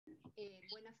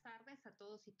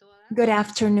Good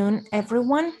afternoon,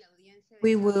 everyone.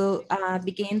 We will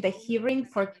begin the hearing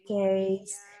for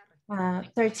case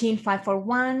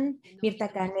 13541,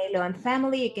 Mirta Canelo and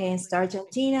family against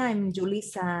Argentina. I'm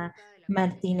Julissa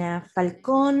Martina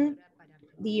Falcón,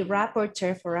 the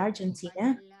rapporteur for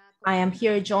Argentina. I am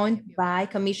here joined by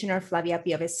Commissioner Flavia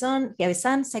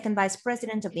Piavesan, Second Vice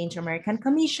President of the Inter-American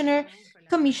Commissioner,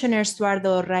 Commissioner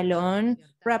Estuardo Ralón,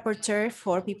 rapporteur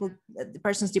for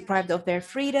persons deprived of their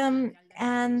freedom,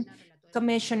 and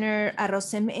Commissioner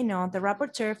Arrosemeno, the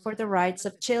rapporteur for the rights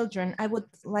of children. I would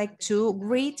like to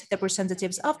greet the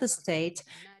representatives of the state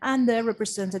and the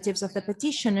representatives of the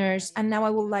petitioners. And now I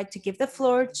would like to give the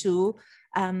floor to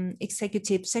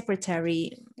Executive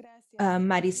Secretary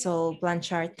Marisol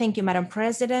Blanchard. Thank you, Madam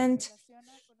President.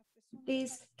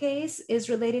 This case is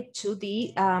related to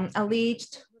the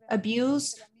alleged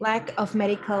abuse, lack of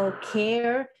medical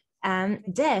care, and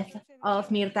death of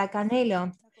Mirta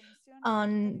Canelo.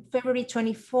 On February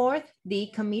 24th, the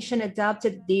Commission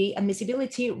adopted the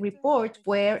admissibility report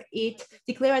where it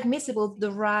declared admissible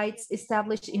the rights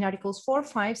established in Articles 4,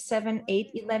 5, 7,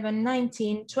 8, 11,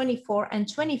 19, 24,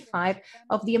 and 25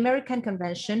 of the American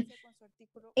Convention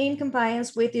in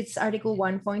compliance with its Article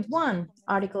 1.1,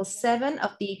 Article 7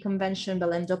 of the Convention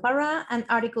Belém do Pará, and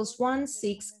Articles 1,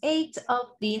 6, 8 of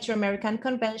the Inter-American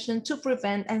Convention to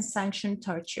prevent and sanction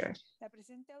torture.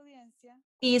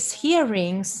 This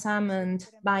hearing, summoned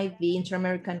by the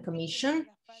Inter-American Commission,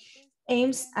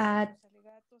 aims at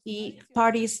the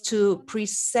parties to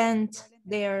present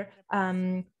their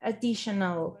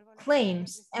additional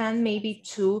claims and maybe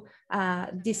to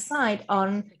decide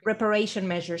on reparation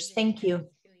measures. Thank you.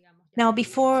 Now,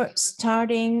 before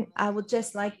starting, I would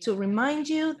just like to remind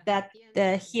you that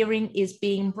the hearing is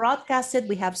being broadcasted.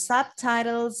 We have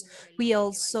subtitles. We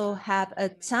also have a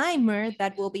timer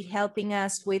that will be helping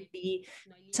us with the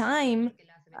time.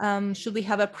 Should we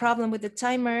have a problem with the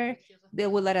timer, they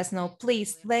will let us know.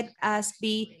 Please let us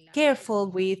be careful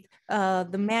with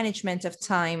the management of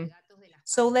time.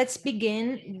 So let's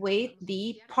begin with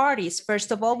the parties.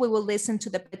 First of all, we will listen to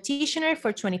the petitioner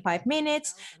for 25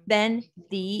 minutes, then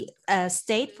the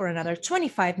state for another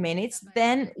 25 minutes.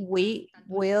 Then we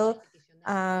will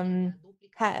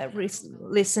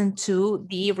listen to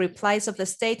the replies of the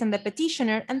state and the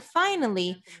petitioner. And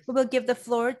finally, we will give the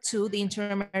floor to the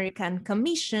Inter-American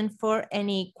Commission for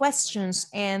any questions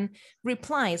and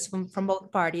replies from both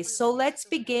parties. So let's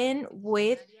begin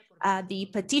with the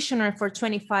petitioner for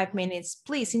 25 minutes.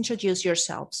 Please introduce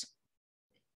yourselves.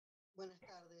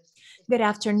 Good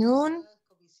afternoon,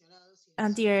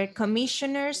 dear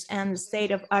commissioners and the state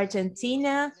of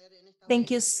Argentina. Thank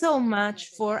you so much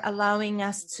for allowing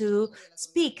us to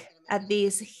speak at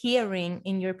this hearing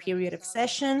in your period of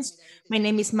sessions. My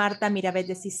name is Marta Mirabet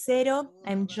de Cicero.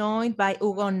 I'm joined by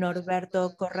Hugo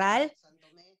Norberto Corral,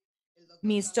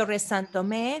 Ms. Torres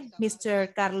Santomé, Mr.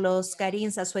 Carlos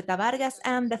Karin Zazueta Vargas,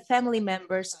 and the family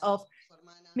members of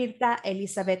Mirta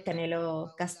Elizabeth Canelo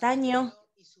Castaño,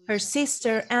 her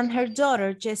sister, and her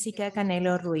daughter, Jessica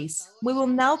Canelo Ruiz. We will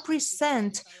now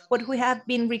present what we have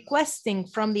been requesting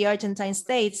from the Argentine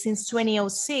state since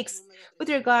 2006 with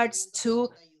regards to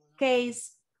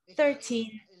case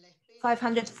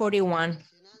 13541.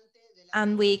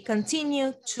 And we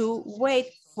continue to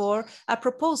wait for a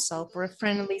proposal for a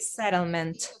friendly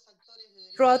settlement.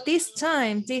 Throughout this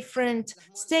time, different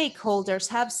stakeholders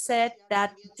have said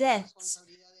that deaths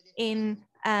in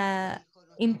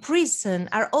prison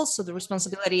are also the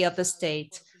responsibility of the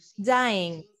state.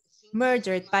 Dying,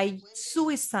 murdered by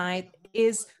suicide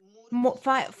is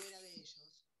five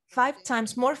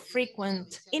times more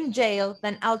frequent in jail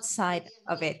than outside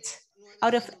of it.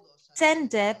 Out of 10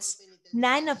 deaths,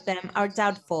 9 of them are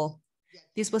doubtful.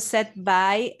 This was said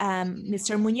by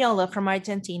Mr. Muñoz from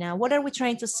Argentina. What are we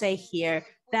trying to say here?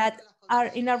 That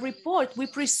in our report, we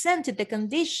presented the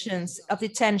conditions of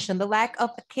detention, the lack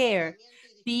of care,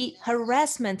 the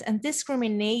harassment and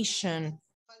discrimination,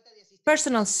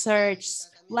 personal search,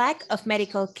 lack of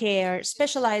medical care,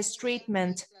 specialized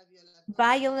treatment,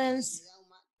 violence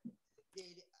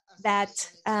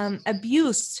that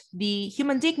abused the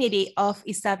human dignity of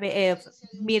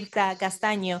Mirta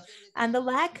Castaño, and the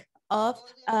lack of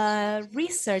a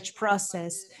research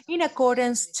process in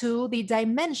accordance to the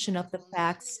dimension of the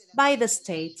facts by the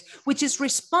state, which is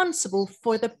responsible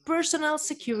for the personal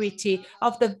security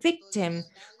of the victim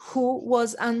who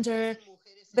was under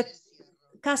the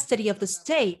custody of the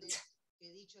state.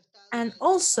 And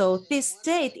also, this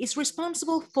state is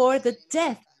responsible for the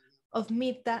death of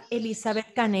Mirta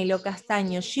Elizabeth Canelo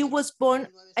Castaño.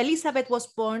 Elizabeth was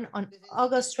born on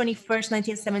August 21st,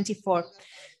 1974.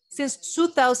 Since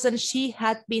 2000, she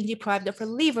had been deprived of her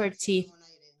liberty.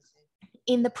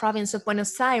 in the province of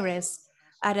Buenos Aires,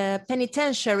 at a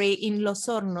penitentiary in Los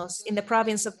Hornos, in the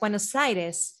province of Buenos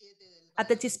Aires, at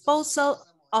the disposal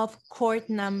of court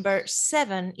number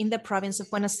 7 in the province of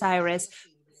Buenos Aires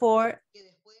for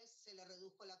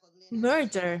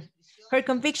murder. Her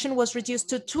conviction was reduced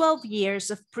to 12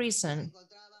 years of prison,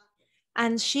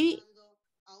 and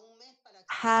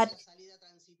had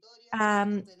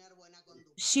um,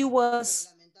 she was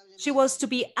to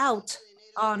be out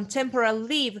on temporal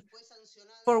leave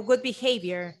for good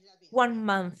behavior 1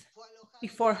 month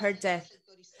before her death.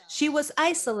 She was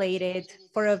isolated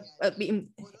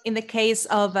in the case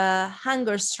of a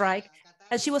hunger strike,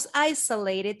 and she was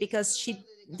isolated because she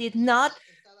did not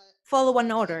follow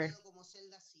an order.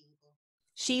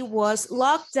 She was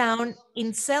locked down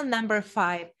in cell number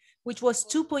 5, which was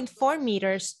 2.4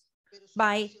 meters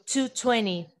by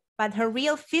 220, but her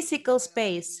real physical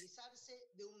space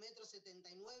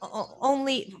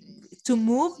only to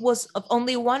move was of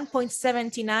only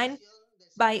 1.79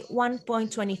 by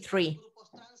 1.23.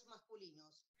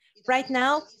 Right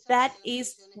now, that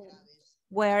is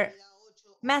where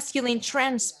masculine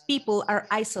trans people are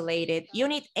isolated.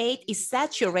 Unit 8 is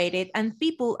saturated and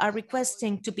people are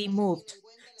requesting to be moved.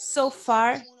 So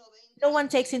far, no one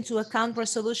takes into account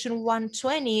Resolution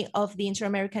 120 of the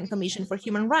Inter-American Commission for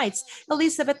Human Rights.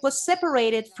 Elizabeth was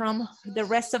separated from the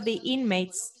rest of the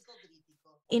inmates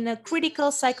in a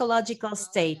critical psychological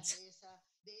state.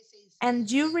 And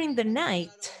during the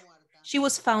night, she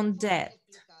was found dead,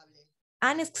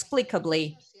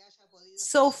 inexplicably.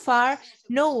 So far,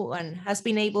 no one has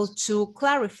been able to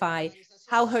clarify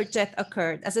how her death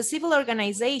occurred. As a civil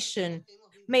organization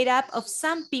made up of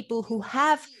some people who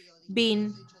have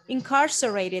been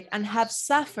incarcerated and have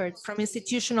suffered from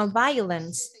institutional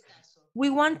violence, we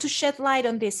want to shed light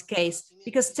on this case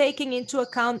because, taking into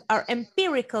account our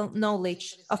empirical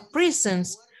knowledge of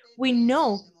prisons, we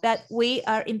know that we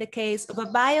are in the case of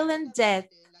a violent death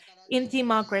in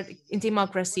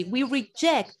democracy. We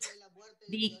reject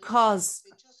the cause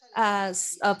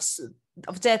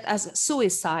of death as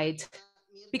suicide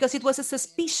because it was a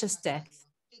suspicious death.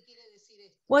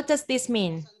 What does this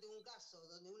mean?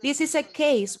 This is a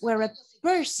case where a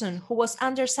person who was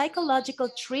under psychological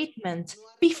treatment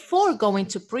before going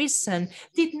to prison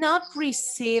did not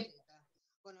receive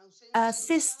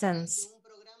assistance.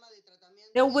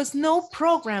 There was no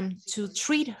program to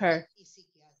treat her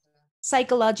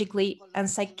psychologically and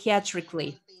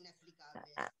psychiatrically.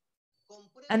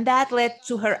 And that led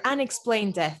to her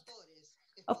unexplained death.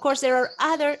 Of course, there are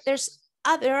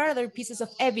other pieces of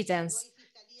evidence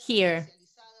here.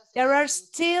 There are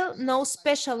still no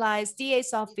specialized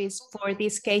DA's office for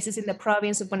these cases in the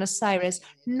province of Buenos Aires,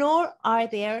 nor are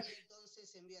there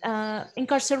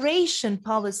incarceration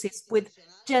policies with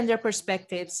gender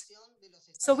perspectives.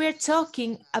 So we're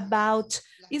talking about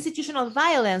institutional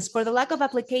violence for the lack of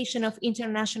application of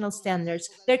international standards.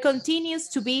 There continues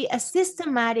to be a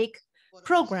systematic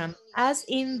program, as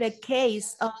in the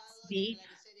case of the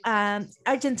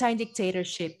Argentine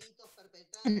dictatorship.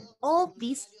 And all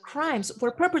these crimes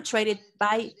were perpetrated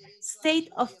by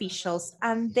state officials,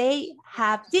 and they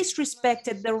have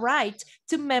disrespected the right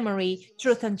to memory,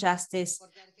 truth, and justice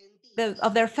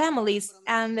of their families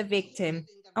and the victim.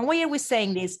 And why are we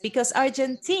saying this? Because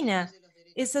Argentina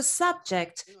is a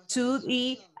subject to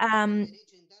the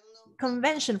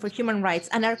Convention for Human Rights,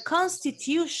 and our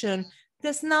constitution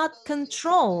does not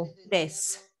control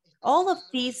this. All of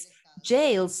these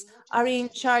jails are in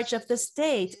charge of the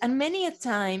state, and many a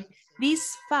time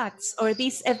these facts or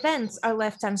these events are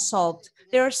left unsolved.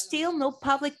 There are still no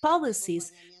public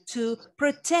policies to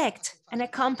protect and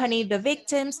accompany the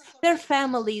victims, their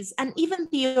families, and even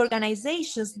the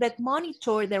organizations that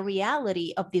monitor the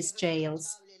reality of these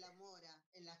jails.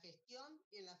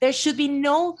 There should be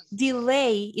no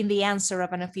delay in the answer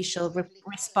of an official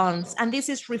response, and this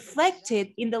is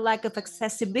reflected in the lack of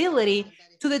accessibility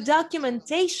to the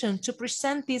documentation to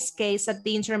present this case at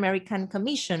the Inter-American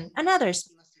Commission and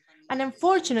others. And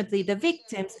unfortunately, the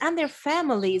victims and their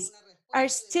families are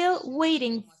still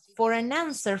waiting for an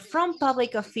answer from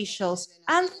public officials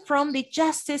and from the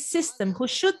justice system, who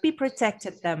should be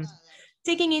protected them.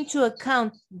 Taking into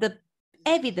account the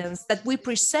evidence that we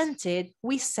presented,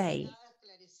 we say,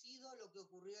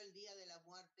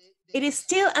 it is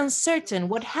still uncertain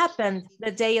what happened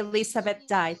the day Elizabeth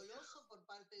died,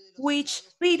 which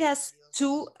lead us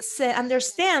to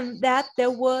understand that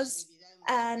there was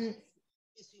an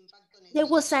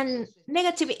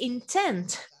negative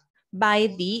intent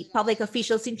by the public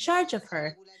officials in charge of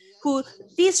her, who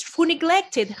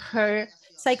neglected her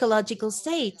psychological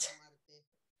state.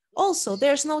 Also,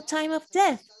 there's no time of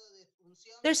death.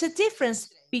 There's a difference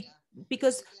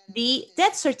because the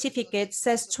death certificate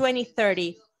says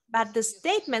 2030, but the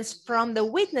statements from the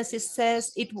witnesses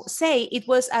say it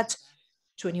was at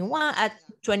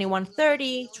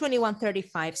 2130,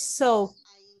 2135. So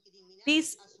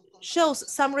this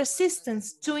shows some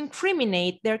resistance to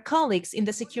incriminate their colleagues in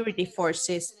the security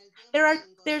forces. There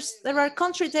are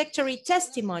contradictory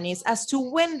testimonies as to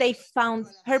when they found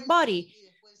her body.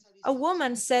 A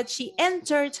woman said she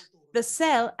entered the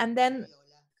cell and then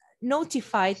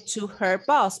notified to her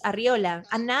boss, Arriola,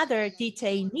 another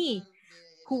detainee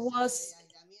who was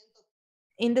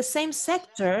in the same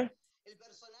sector,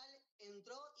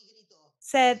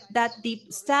 said that the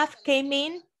staff came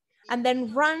in and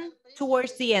then ran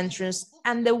towards the entrance.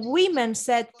 And the women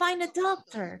said, find a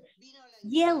doctor,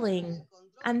 yelling.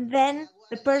 And then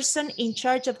the person in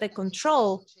charge of the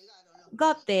control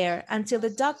got there. Until the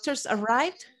doctors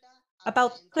arrived,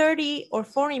 about 30 or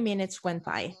 40 minutes went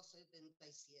by.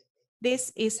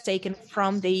 This is taken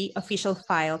from the official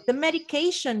file. The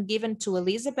medication given to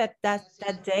Elizabeth that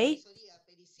day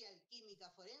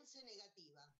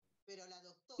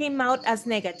came out as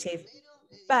negative,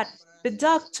 but the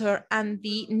doctor and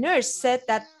the nurse said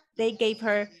that they gave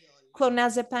her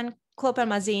clonazepam,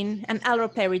 clopramazine, and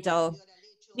alloperidol.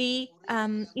 The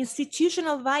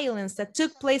institutional violence that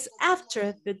took place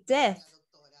after the death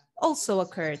also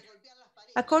occurred.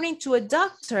 According to a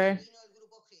doctor,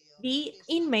 the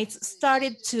inmates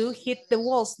started to hit the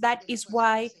walls. That is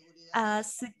why a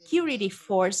security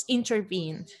force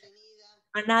intervened.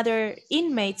 Another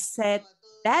inmate said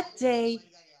that day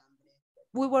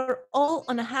we were all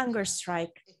on a hunger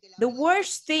strike. The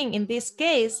worst thing in this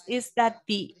case is that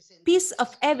the piece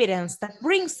of evidence that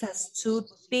brings us to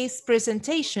this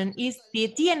presentation is the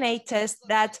DNA test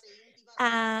that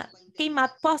came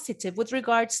up positive with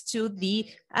regards to the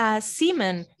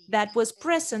semen that was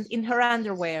present in her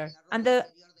underwear. And the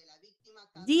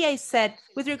DA said,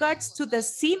 with regards to the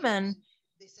semen,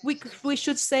 we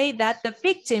should say that the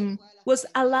victim was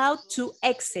allowed to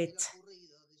exit,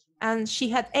 and she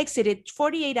had exited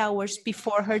 48 hours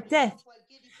before her death.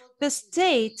 The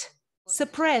state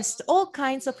suppressed all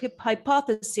kinds of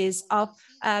hypotheses of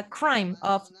crime,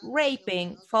 of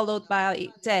raping, followed by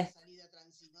death.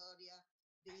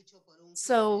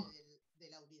 So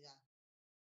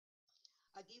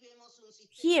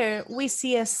here we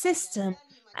see a system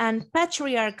and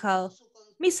patriarchal,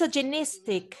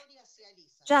 misogynistic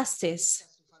justice,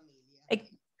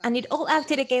 and it all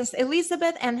acted against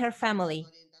Elizabeth and her family.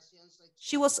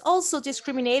 She was also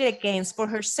discriminated against for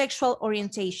her sexual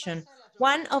orientation.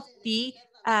 One of the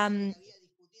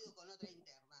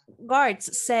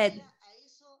guards said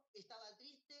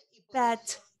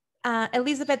that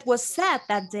Elizabeth was sad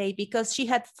that day because she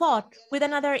had fought with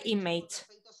another inmate.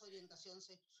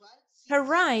 Her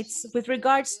rights with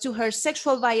regards to her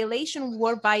sexual violation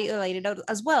were violated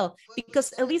as well,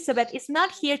 because Elizabeth is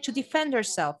not here to defend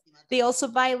herself. They also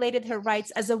violated her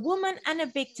rights as a woman and a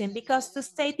victim because the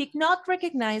state did not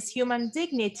recognize human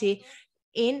dignity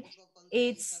in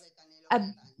its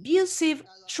abusive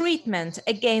treatment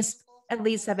against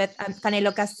Elizabeth and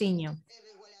Canelo Castaño.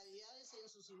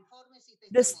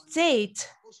 The state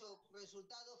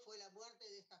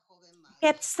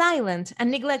kept silent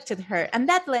and neglected her, and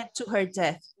that led to her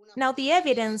death. Now, the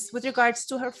evidence with regards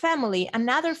to her family,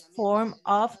 another form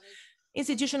of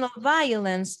institutional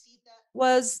violence,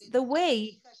 was the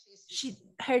way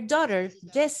her daughter,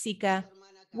 Jessica,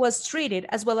 was treated,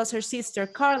 as well as her sister,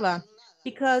 Carla,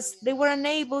 because they were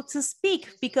unable to speak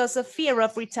because of fear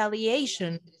of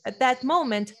retaliation. At that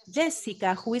moment,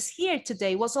 Jessica, who is here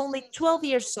today, was only 12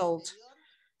 years old,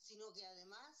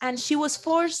 and she was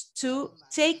forced to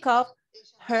take off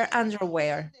her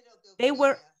underwear. They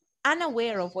were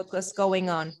unaware of what was going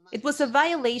on. It was a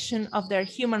violation of their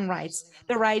human rights,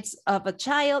 the rights of a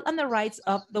child and the rights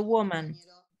of the woman.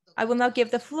 I will now give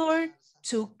the floor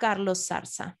to Carlos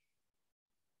Zarza.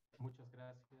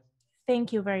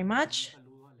 Thank you very much.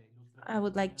 I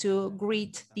would like to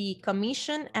greet the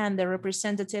Commission and the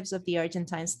representatives of the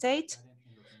Argentine state.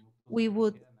 We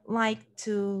would like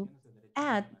to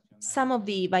add some of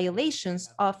the violations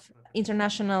of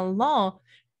international law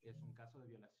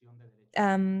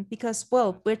because,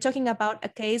 well, we're talking about a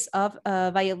case of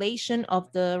a violation of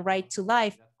the right to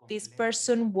life. This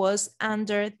person was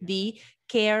under the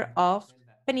care of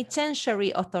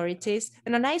penitentiary authorities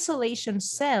in an isolation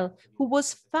cell who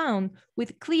was found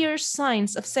with clear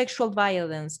signs of sexual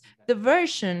violence. The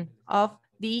version of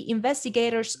the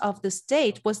investigators of the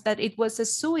state was that it was a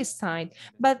suicide,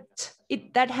 but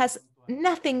that has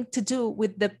nothing to do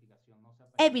with the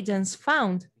evidence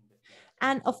found.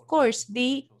 And of course,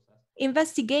 the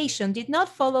investigation did not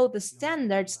follow the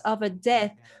standards of a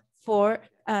death for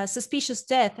suspicious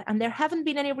death, and there haven't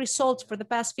been any results for the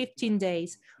past 15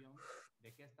 days.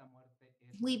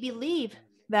 We believe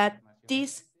that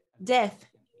this death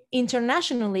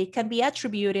internationally can be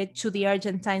attributed to the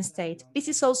Argentine state. This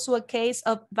is also a case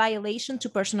of violation to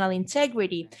personal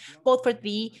integrity, both for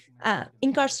the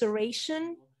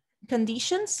incarceration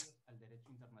conditions,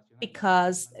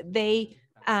 because they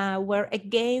were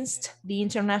against the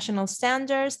international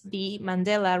standards, the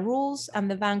Mandela rules and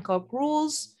the Bangkok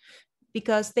rules,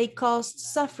 because they caused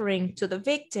suffering to the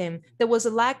victim. There was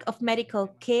a lack of medical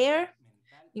care,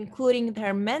 including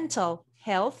their mental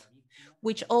health,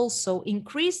 which also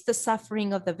increased the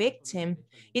suffering of the victim.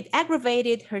 It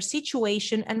aggravated her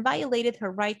situation and violated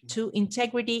her right to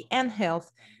integrity and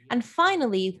health. And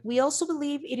finally, we also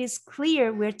believe it is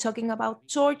clear we're talking about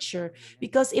torture,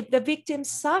 because if the victim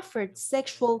suffered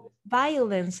sexual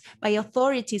violence by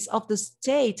authorities of the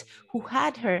state who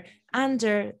had her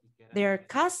under their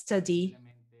custody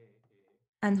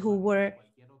and who were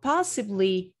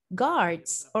possibly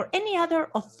guards or any other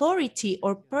authority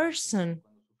or person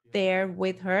there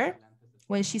with her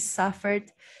when she suffered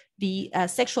the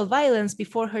sexual violence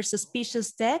before her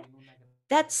suspicious death,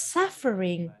 that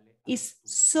suffering is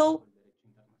so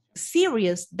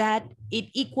serious that it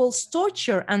equals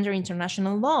torture under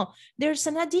international law. There's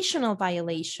an additional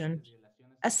violation,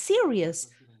 a series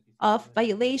of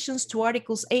violations to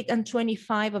Articles 8 and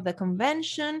 25 of the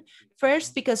Convention.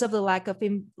 First, because of the lack of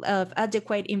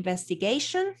adequate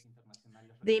investigation.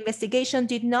 The investigation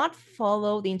did not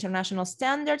follow the international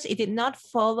standards. It did not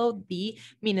follow the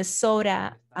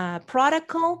Minnesota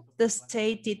protocol. The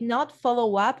state did not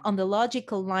follow up on the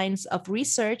logical lines of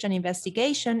research and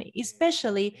investigation.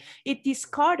 Especially, it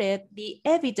discarded the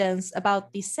evidence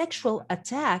about the sexual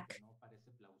attack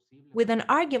with an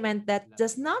argument that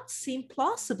does not seem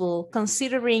plausible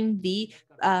considering the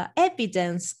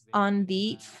evidence on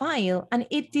the file, and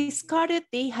it discarded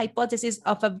the hypothesis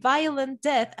of a violent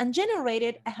death and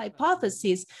generated a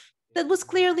hypothesis that was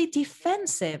clearly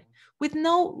defensive with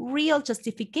no real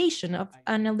justification of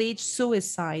an alleged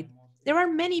suicide. There are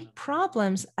many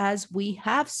problems, as we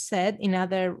have said in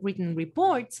other written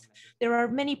reports. There are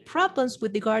many problems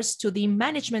with regards to the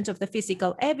management of the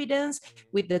physical evidence,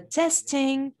 with the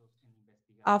testing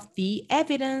of the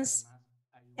evidence,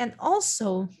 and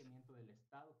also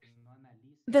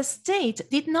the state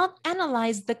did not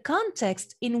analyze the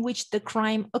context in which the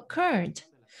crime occurred.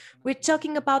 We're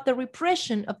talking about the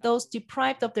repression of those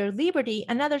deprived of their liberty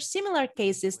and other similar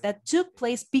cases that took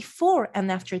place before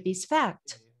and after this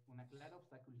fact.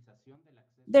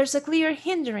 There's a clear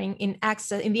hindering in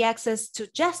the access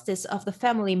to justice of the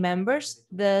family members.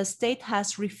 The state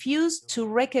has refused to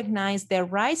recognize their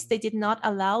rights. They did not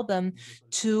allow them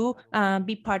to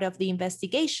be part of the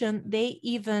investigation. They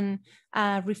even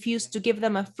refused to give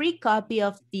them a free copy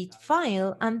of the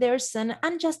file, and there's an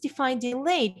unjustified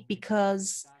delay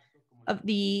because of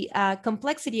the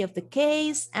complexity of the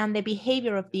case and the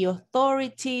behavior of the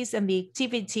authorities and the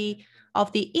activity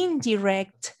of the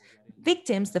indirect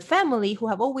victims, the family, who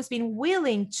have always been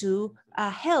willing to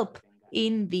help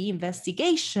in the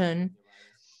investigation,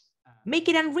 make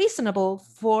it unreasonable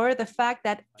for the fact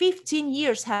that 15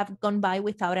 years have gone by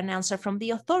without an answer from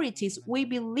the authorities. We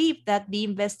believe that the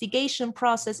investigation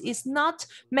process is not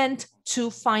meant to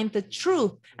find the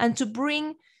truth and to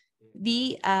bring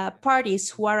the parties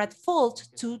who are at fault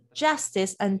to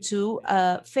justice and to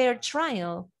a fair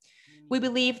trial. We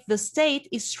believe the state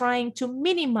is trying to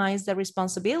minimize the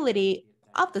responsibility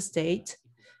of the state,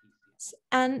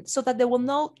 and so that there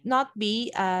will not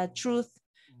be truth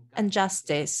and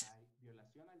justice.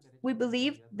 We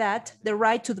believe that the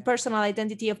right to the personal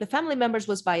identity of the family members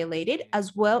was violated,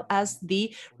 as well as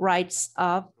the rights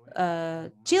of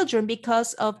children,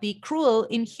 because of the cruel,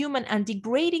 inhuman, and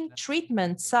degrading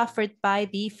treatment suffered by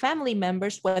the family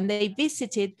members when they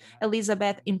visited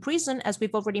Elizabeth in prison, as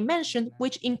we've already mentioned,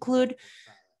 which include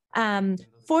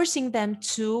forcing them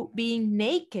to being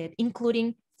naked,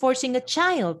 including forcing a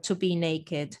child to be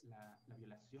naked.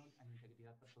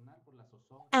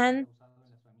 And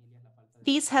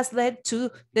this has led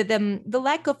to the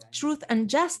lack of truth and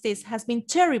justice has been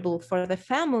terrible for the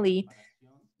family.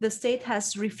 The state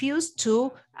has refused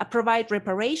to provide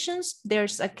reparations.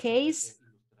 There's a case,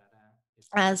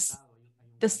 as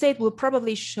the state will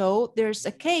probably show, there's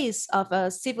a case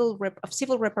of civil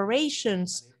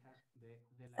reparations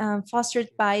fostered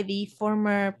by the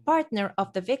former partner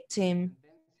of the victim,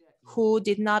 who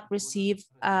did not receive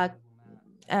a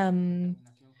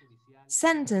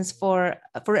sentence for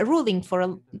a ruling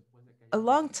for a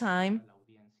long time,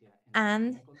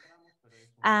 and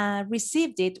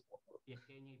received it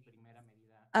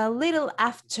a little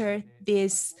after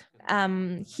this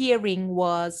hearing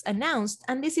was announced.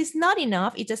 And this is not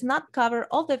enough. It does not cover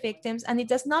all the victims, and it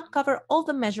does not cover all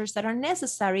the measures that are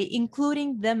necessary,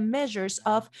 including the measures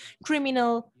of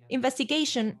criminal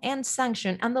investigation and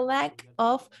sanction. And the lack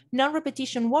of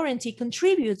non-repetition warranty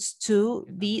contributes to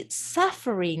the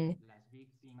suffering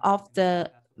of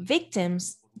the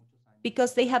victims,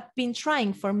 because they have been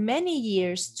trying for many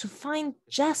years to find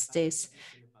justice,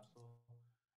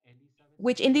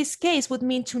 which in this case would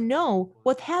mean to know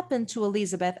what happened to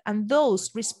Elizabeth, and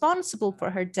those responsible for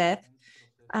her death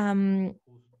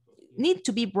need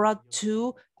to be brought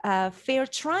to a fair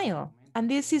trial. And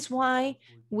this is why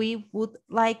we would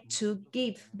like to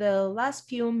give the last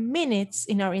few minutes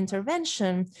in our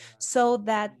intervention so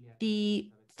that the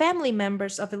family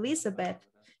members of Elizabeth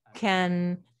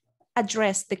can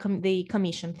address the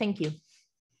commission. Thank you.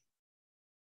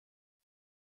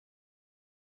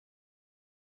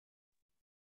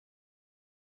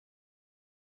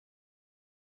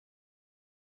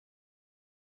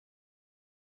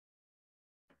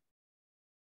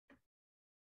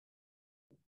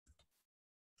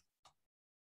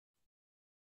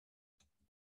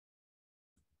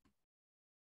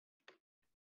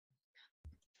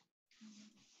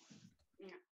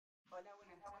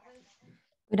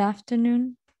 Good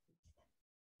afternoon.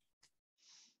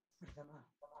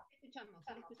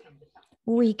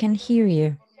 We can hear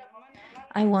you.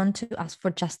 I want to ask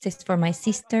for justice for my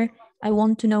sister. I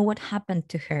want to know what happened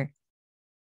to her.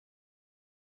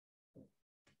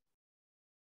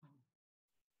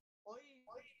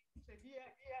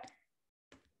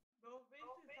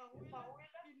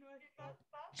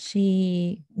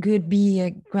 She could be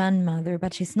a grandmother,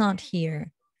 but she's not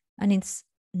here. And it's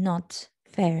not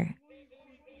fair.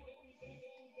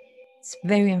 It's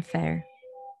very unfair.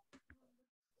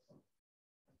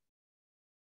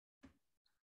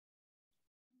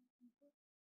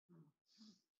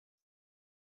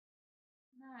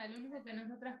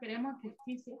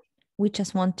 We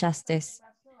just want justice,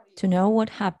 to know what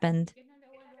happened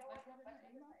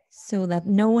so that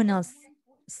no one else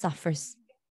suffers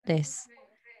this.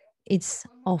 It's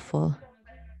awful.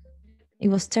 It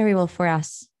was terrible for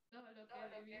us.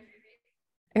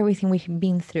 Everything we've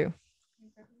been through.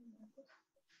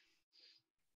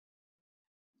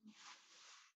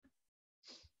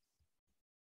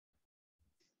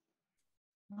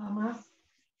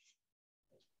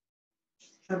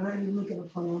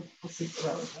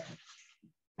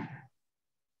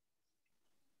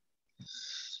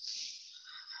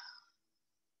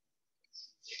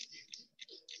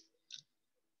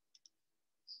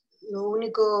 Lo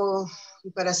único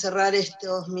para cerrar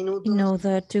estos minutos. In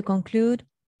order to conclude,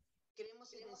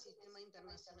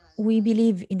 we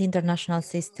believe in the international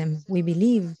system. We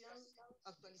believe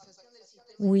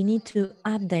we need to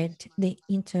update the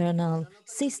internal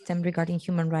system regarding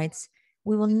human rights.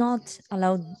 We will not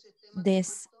allow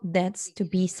these deaths to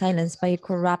be silenced by a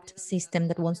corrupt system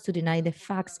that wants to deny the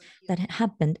facts that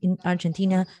happened in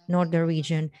Argentina nor the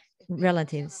region.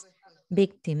 Relatives,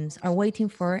 victims are waiting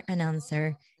for an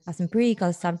answer. As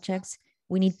empirical subjects,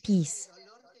 we need peace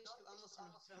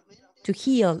to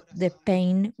heal the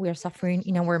pain we are suffering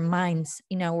in our minds,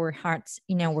 in our hearts,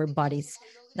 in our bodies.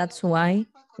 That's why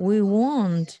we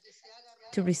want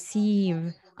to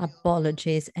receive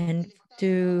apologies and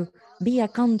to be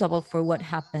accountable for what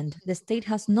happened. The state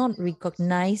has not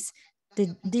recognized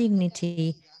the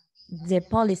dignity, the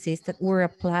policies that were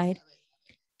applied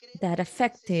that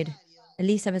affected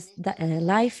Elizabeth's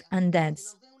life and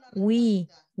deaths. We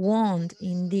want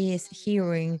in this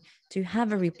hearing to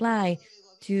have a reply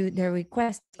to the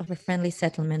request of a friendly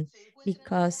settlement,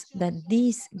 because that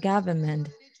this government,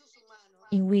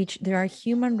 in which there are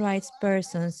human rights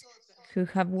persons who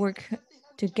have worked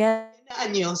together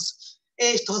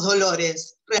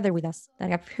with us,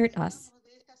 that have heard us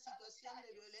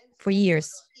for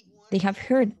years. They have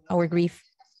heard our grief.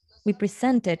 We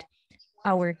presented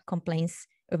our complaints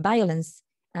of violence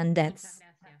and deaths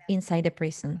inside the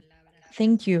prison.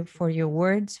 Thank you for your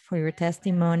words, for your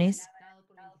testimonies.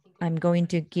 I'm going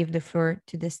to give the floor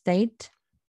to the state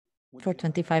for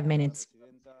 25 minutes.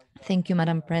 Thank you,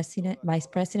 Madam President, Vice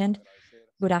President.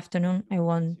 Good afternoon. I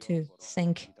want to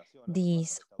thank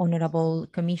this honorable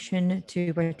commission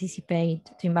to participate,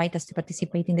 to invite us to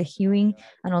participate in the hearing,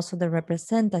 and also the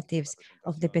representatives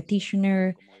of the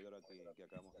petitioner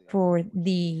for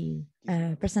the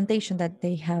presentation that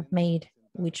they have made,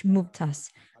 which moved us.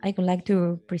 I would like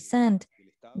to present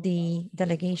the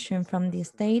delegation from the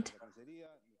state.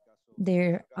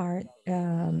 There are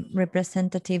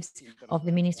representatives of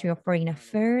the Ministry of Foreign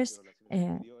Affairs,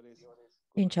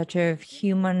 in charge of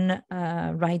Human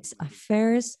Rights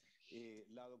Affairs,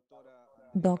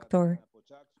 Dr.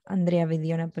 Andrea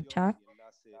Vidiona Pochak,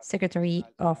 Secretary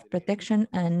of Protection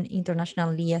and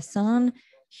International Liaison,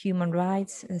 Human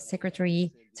Rights,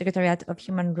 Secretariat of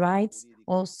Human Rights,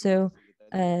 also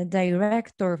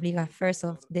Director of Legal Affairs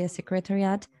of the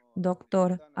Secretariat,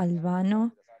 Dr.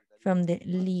 Albano, from the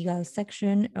legal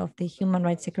section of the Human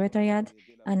Rights Secretariat,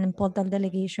 and important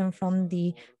delegation from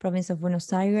the province of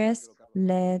Buenos Aires,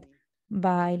 led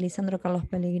by Lisandro Carlos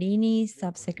Pellegrini,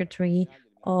 Subsecretary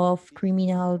of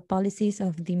Criminal Policies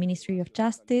of the Ministry of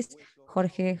Justice,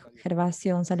 Jorge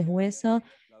Gervasio González Hueso,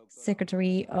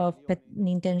 Secretary of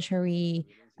Penitentiary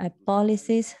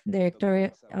Policies,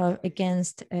 Director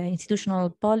against Institutional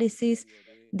Policies,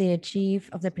 the Chief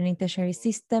of the Penitentiary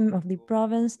System of the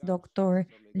province, Dr.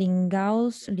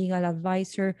 Lingaus, Legal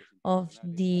Advisor of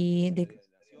the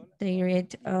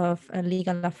Directorate of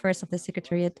Legal Affairs of the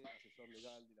Secretariat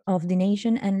of the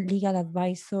Nation, and Legal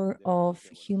Advisor of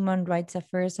Human Rights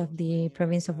Affairs of the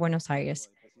Province of Buenos Aires.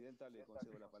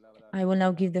 I will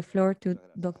now give the floor to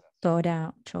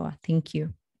Doctora Choa. Thank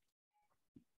you.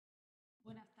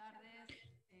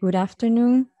 Good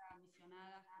afternoon,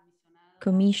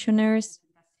 commissioners,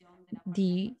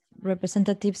 the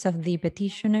representatives of the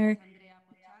petitioner.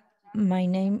 My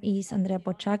name is Andrea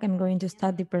Pochak. I'm going to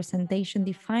start the presentation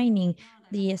defining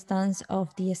the stance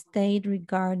of the state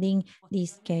regarding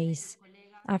this case.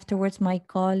 Afterwards, my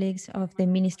colleagues of the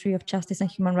Ministry of Justice and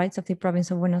Human Rights of the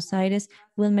province of Buenos Aires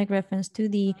will make reference to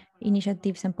the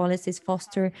initiatives and policies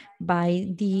fostered by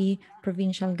the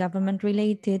provincial government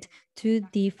related to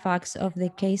the facts of the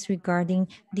case regarding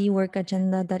the work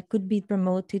agenda that could be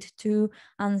promoted to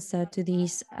answer to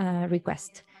this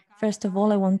request. First of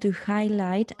all, I want to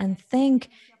highlight and thank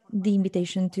the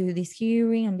invitation to this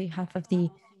hearing on behalf of the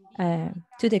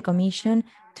Commission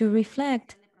to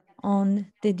reflect on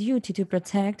the duty to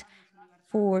protect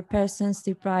for persons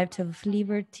deprived of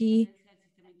liberty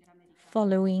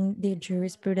following the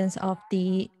jurisprudence of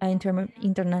the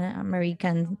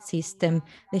Inter-American system.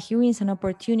 The hearing is an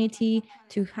opportunity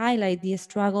to highlight the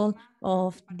struggle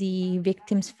of the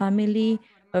victim's family,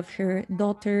 of her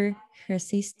daughter, her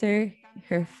sister,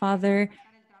 her father,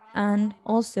 and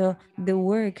also the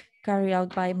work carried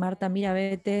out by Marta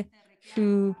Mirabete,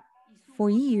 who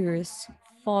for years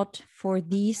fought for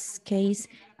this case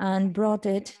and brought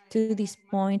it to this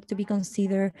point to be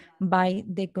considered by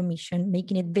the Commission,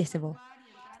 making it visible.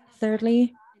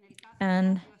 Thirdly,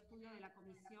 and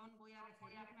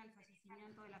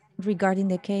regarding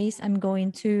the case, I'm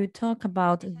going to talk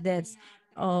about the deaths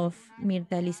of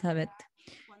Mirta Elizabeth.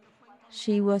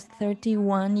 She was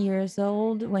 31 years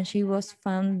old when she was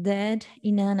found dead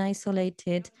in an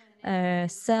isolated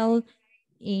cell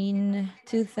in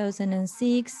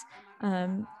 2006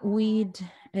 with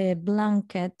a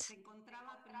blanket.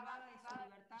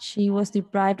 She was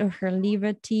deprived of her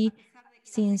liberty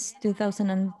since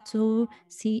 2002,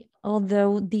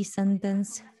 although this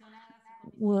sentence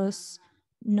was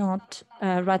not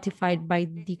ratified by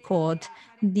the court.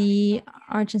 The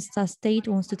Argentina state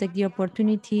wants to take the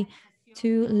opportunity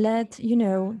to let you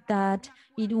know that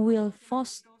it will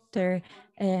foster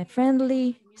a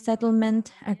friendly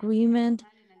settlement agreement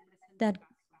that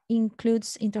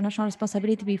includes international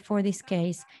responsibility before this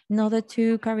case. In order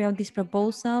to carry out this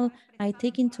proposal, I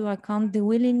take into account the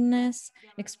willingness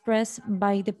expressed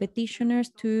by the petitioners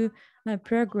to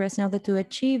progress in order to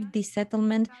achieve this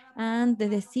settlement and the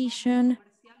decision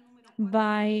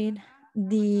by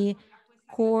the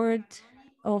Court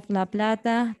of La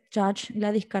Plata, Judge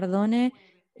Gladys Cardone,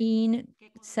 in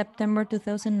September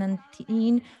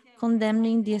 2019,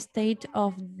 condemning the state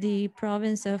of the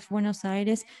province of Buenos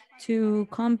Aires to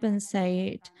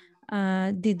compensate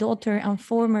the daughter and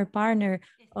former partner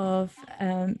of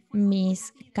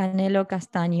Ms. Canelo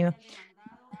Castaño.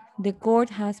 The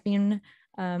court has been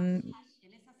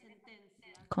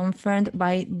confirmed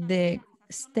by the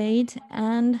state,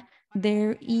 and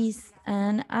there is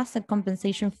an asset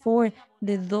compensation for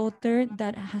the daughter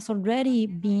that has already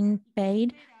been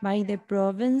paid by the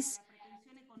province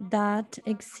that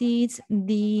exceeds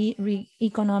the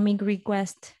economic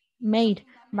request made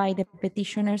by the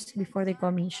petitioners before the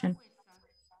Commission.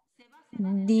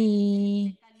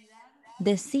 The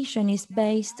decision is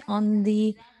based on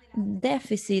the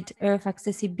deficit of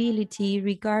accessibility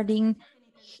regarding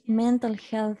mental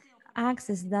health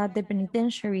access that the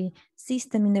penitentiary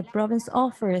system in the province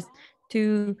offers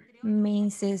to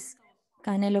Mrs.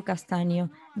 Canelo Castaño.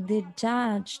 The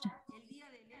judge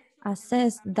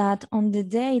assessed that on the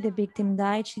day the victim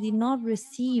died, she did not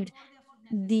receive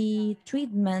the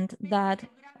treatment that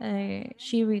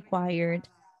she required,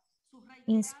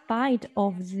 in spite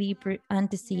of the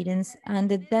antecedents and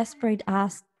the desperate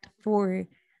ask for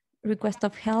request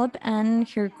of help and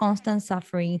her constant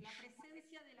suffering.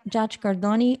 Judge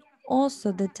Cardoni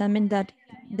also determined that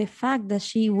the fact that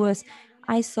she was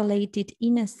isolated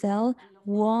in a cell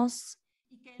was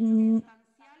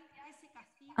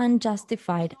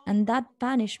unjustified, and that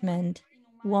punishment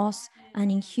was an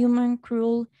inhuman,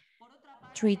 cruel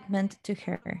treatment to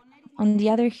her. On the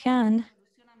other hand,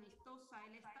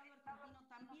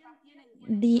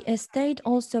 the state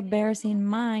also bears in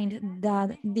mind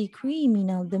that the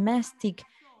criminal domestic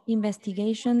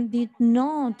investigation did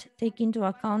not take into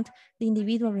account the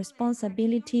individual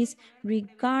responsibilities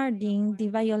regarding the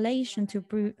violation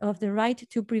of the right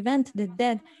to prevent the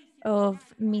death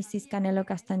of Mrs. Canelo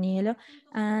Castaño,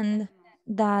 and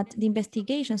that the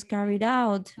investigations carried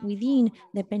out within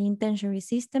the penitentiary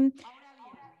system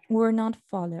were not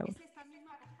followed.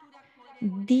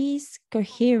 This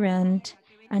coherent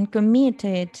and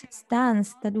committed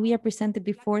stance that we are presented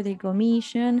before the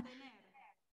Commission,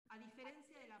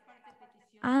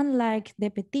 unlike the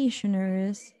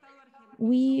petitioners,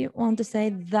 we want to say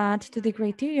that to the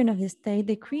criterion of the state,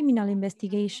 the criminal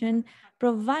investigation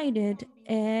provided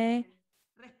a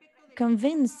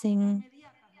convincing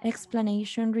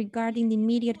explanation regarding the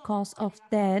immediate cause of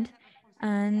death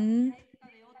and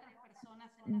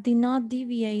did not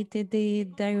deviate the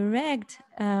direct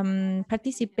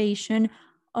participation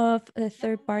of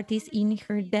third parties in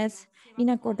her death in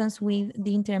accordance with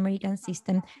the inter-American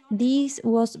system. This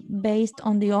was based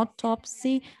on the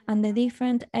autopsy and the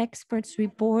different experts'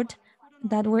 report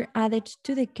that were added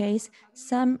to the case,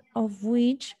 some of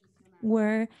which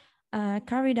were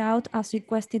carried out as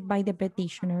requested by the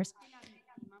petitioners.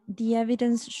 The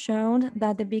evidence showed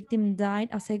that the victim died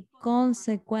as a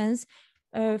consequence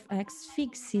of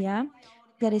asphyxia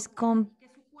that is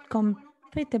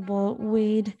compatible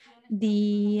with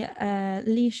the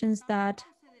lesions that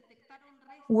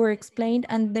were explained,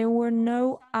 and there were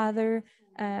no other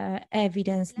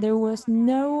evidence. There was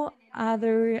no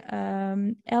other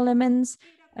elements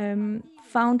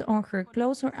found on her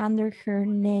clothes or under her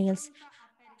nails.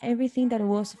 Everything that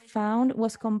was found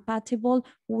was compatible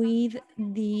with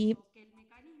the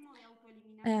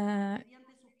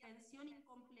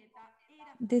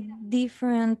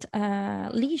different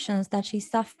lesions that she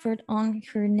suffered on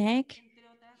her neck,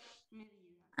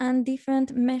 and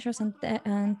different measures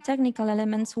and technical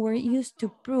elements were used to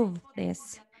prove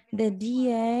this. The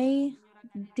DA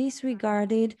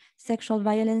disregarded sexual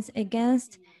violence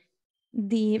against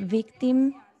the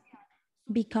victim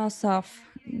because of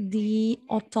the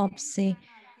autopsy.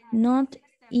 Not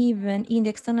even in the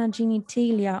external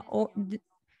genitalia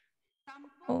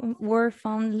were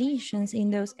found lesions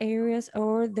in those areas,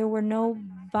 or there were no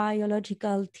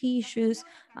biological tissues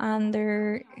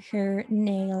under her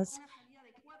nails.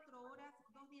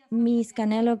 Ms.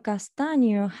 Canelo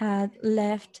Castaño had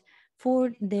left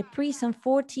for the prison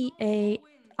 48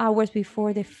 hours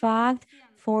before the fact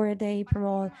for a day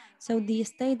parole. So the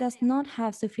state does not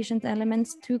have sufficient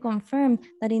elements to confirm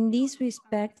that in this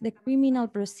respect, the criminal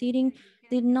proceeding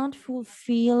did not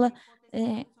fulfill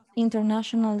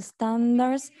international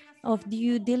standards of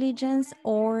due diligence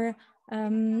or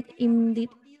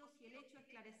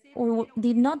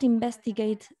did not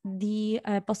investigate the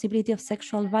possibility of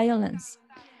sexual violence.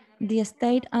 The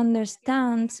state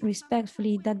understands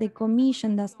respectfully that the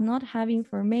Commission does not have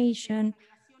information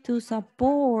to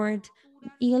support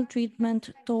ill treatment,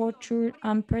 torture,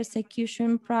 and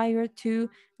persecution prior to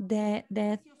the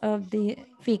death of the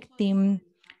victim,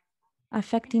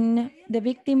 affecting the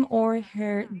victim or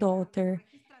her daughter.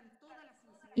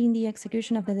 In the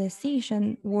execution of the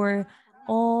decision, where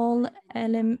all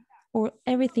or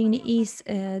everything is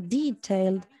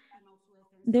detailed,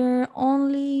 there are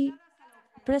only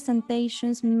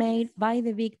presentations made by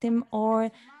the victim or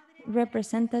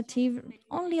representative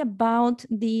only about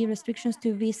the restrictions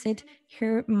to visit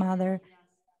her mother.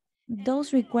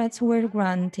 Those requests were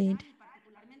granted.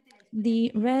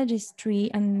 The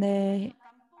registry and the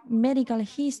medical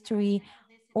history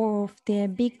of the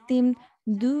victim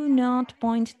do not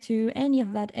point to any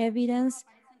of that evidence,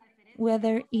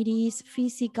 whether it is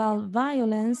physical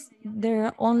violence. There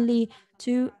are only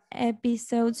 2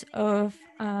 episodes of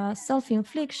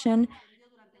self-infliction,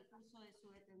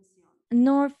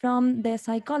 nor from the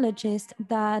psychologist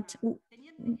that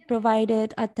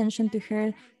provided attention to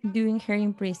her during her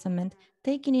imprisonment.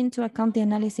 Taking into account the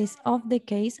analysis of the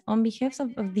case, on behalf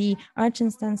of the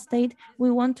Argentine state,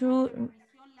 we want to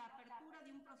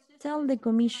tell the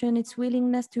Commission its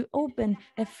willingness to open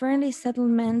a friendly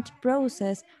settlement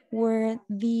process where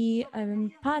the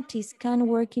parties can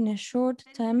work in a short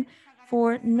term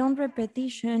for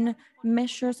non-repetition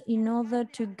measures in order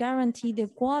to guarantee the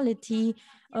quality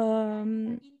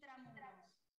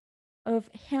of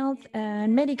health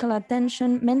and medical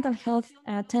attention, mental health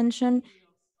attention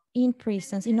in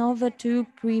prisons in order to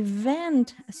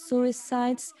prevent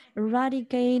suicides,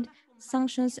 eradicate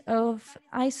sanctions of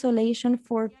isolation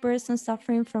for persons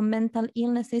suffering from mental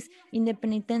illnesses in the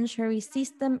penitentiary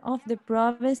system of the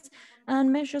province,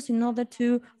 and measures in order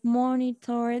to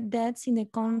monitor deaths in the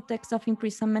context of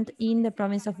imprisonment in the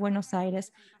province of Buenos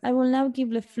Aires. I will now give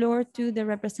the floor to the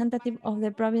representative of the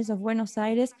province of Buenos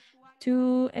Aires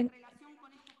to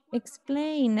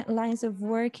explain lines of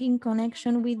work in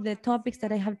connection with the topics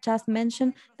that I have just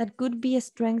mentioned that could be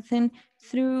strengthened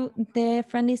through the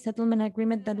friendly settlement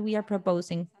agreement that we are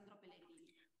proposing.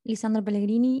 Lisandro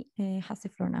Pellegrini has the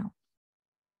floor now.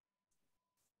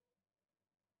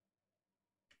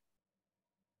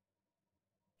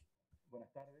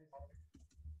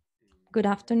 Good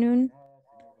afternoon,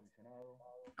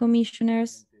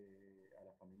 commissioners,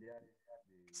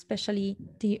 especially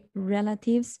the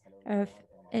relatives of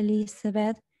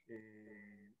Elizabeth.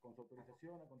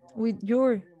 With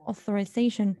your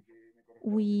authorization,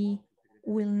 we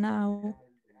will now,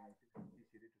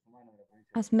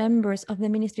 as members of the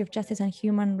Ministry of Justice and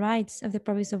Human Rights of the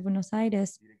province of Buenos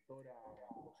Aires,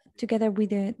 together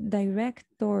with the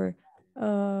director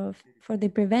for the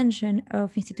prevention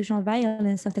of institutional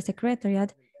violence of the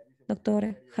Secretariat,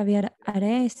 Dr. Javier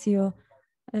Arecio,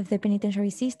 of the penitentiary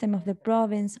system of the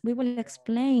province, we will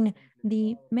explain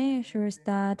the measures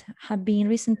that have been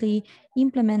recently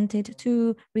implemented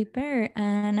to repair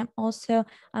and also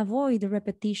avoid the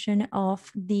repetition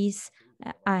of these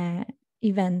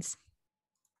events.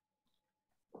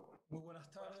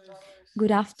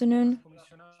 Good afternoon,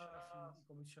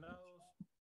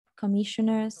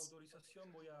 commissioners.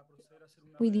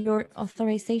 With your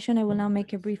authorization, I will now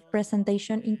make a brief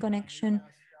presentation in connection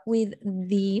with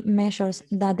the measures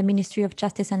that the Ministry of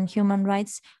Justice and Human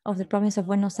Rights of the province of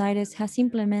Buenos Aires has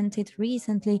implemented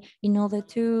recently in order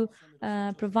to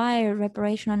provide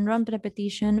reparation and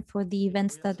non-repetition for the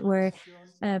events that were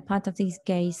part of this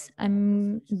case.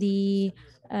 I'm the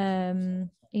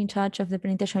in charge of the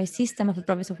penitentiary system of the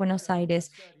province of Buenos Aires.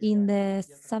 In the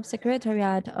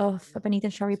Subsecretariat of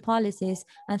Penitentiary Policies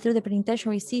and through the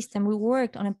penitentiary system, we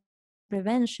worked on a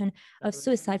prevention of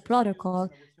suicide protocol.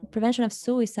 Prevention of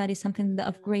suicide is something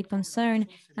of great concern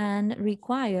and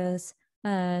requires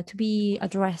to be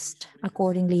addressed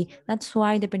accordingly. That's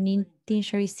why the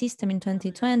penitentiary system in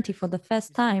 2020, for the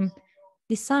first time,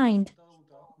 designed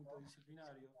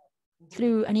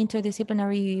through an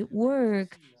interdisciplinary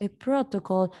work, a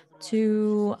protocol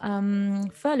to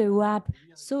follow up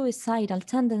suicidal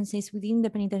tendencies within the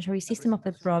penitentiary system of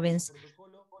the province.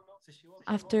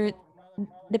 After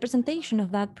the presentation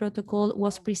of that protocol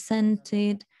was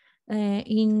presented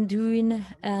during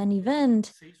an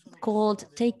event called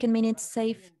Take a Minute,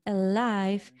 Save a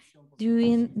Life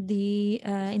during the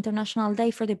International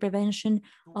Day for the Prevention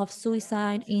of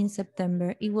Suicide in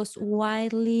September. It was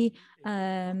widely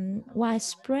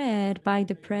widespread by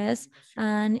the press,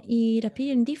 and it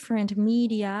appeared in different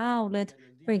media outlets,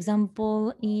 for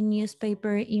example, in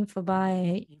newspaper Info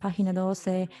by Página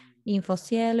 12,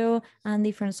 Infocielo, and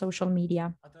different social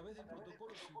media.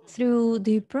 Through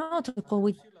the protocol,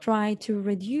 we try to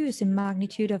reduce the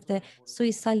magnitude of the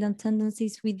suicidal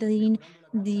tendencies within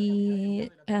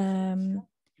the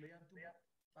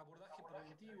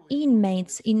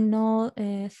inmates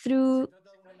through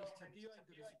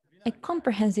a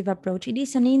comprehensive approach. It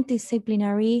is an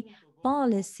interdisciplinary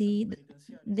policy.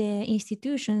 The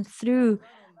institution, through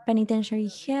penitentiary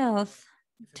health,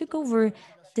 took over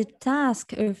the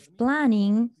task of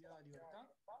planning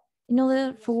in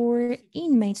order for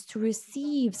inmates to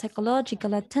receive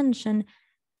psychological attention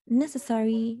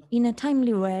necessary in a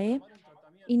timely way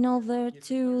in order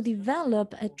to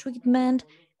develop a treatment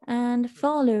and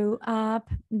follow up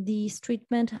this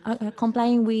treatment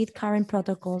complying with current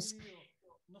protocols.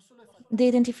 The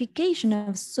identification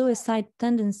of suicide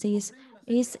tendencies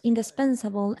is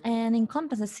indispensable and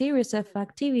encompasses a series of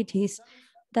activities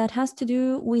that has to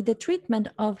do with the treatment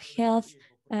of health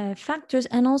factors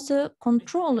and also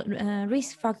control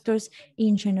risk factors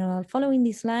in general. Following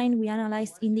this line, we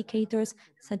analyzed indicators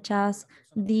such as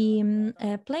the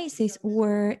places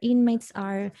where inmates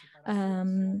are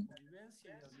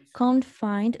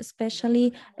confined,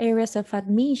 especially areas of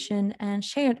admission and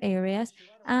shared areas,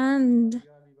 and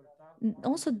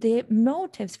also the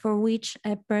motives for which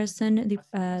a person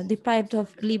deprived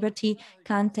of liberty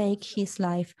can take his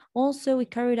life. Also, we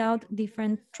carried out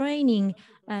different training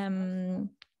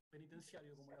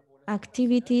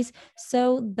activities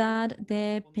so that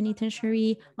the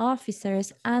penitentiary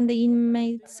officers and the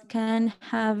inmates can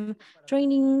have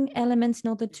training elements in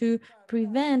order to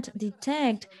prevent,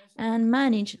 detect, and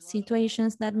manage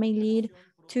situations that may lead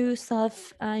to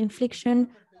self-infliction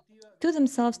to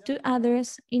themselves, to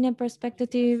others, in a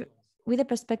perspective, with a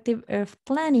perspective of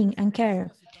planning and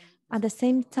care. At the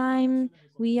same time,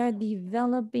 we are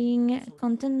developing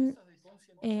content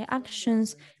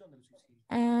actions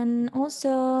and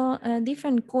also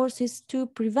different courses to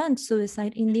prevent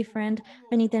suicide in different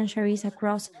penitentiaries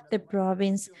across the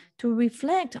province, to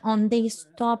reflect on this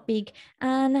topic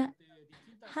and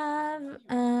have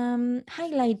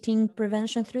highlighting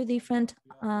prevention through different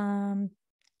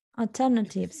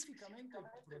alternatives.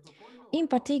 In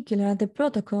particular, the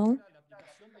protocol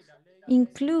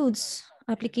includes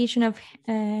application of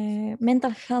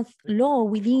mental health law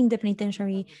within the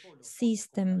penitentiary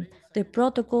system. The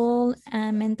protocol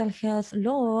and mental health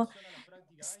law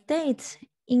states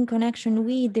in connection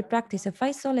with the practice of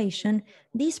isolation,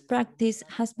 this practice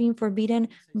has been forbidden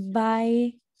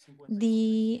by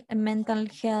the mental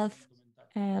health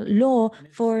law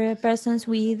for persons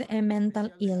with a mental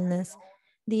illness.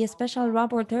 The special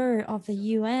rapporteur of the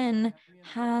UN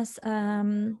has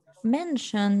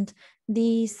mentioned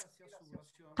this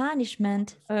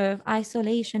punishment of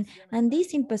isolation, and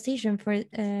this imposition for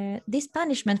this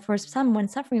punishment for someone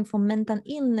suffering from mental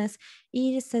illness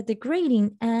is a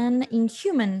degrading and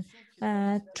inhuman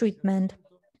treatment.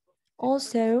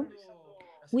 Also,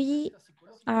 we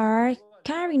are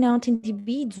carrying out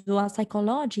individual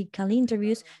psychological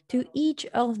interviews to each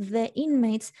of the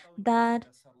inmates that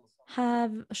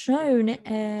have shown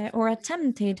or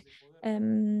attempted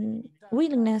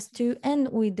willingness to end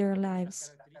with their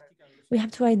lives. We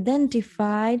have to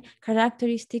identify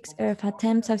characteristics of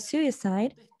attempts of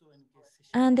suicide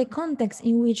and the context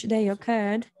in which they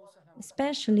occurred,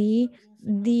 especially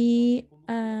the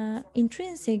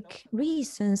intrinsic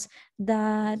reasons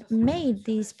that made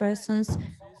these persons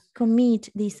commit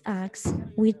these acts.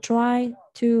 We try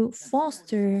to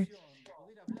foster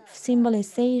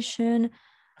symbolization.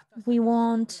 We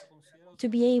want to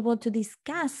be able to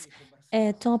discuss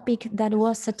a topic that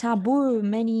was a taboo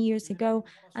many years ago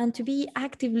and to be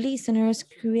active listeners,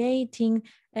 creating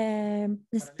the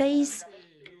space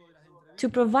to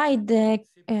provide the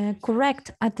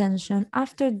correct attention.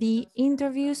 After the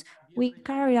interviews, we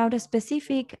carry out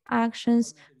specific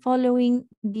actions following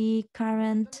the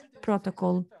current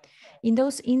protocol. In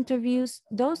those interviews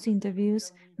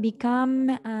become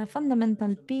a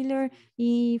fundamental pillar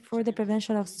for the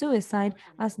prevention of suicide,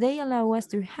 as they allow us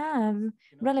to have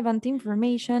relevant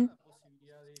information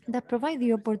that provide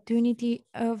the opportunity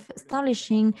of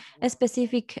establishing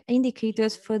specific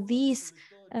indicators for these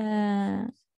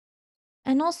and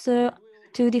also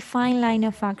to define line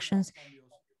of actions.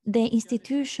 The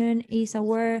institution is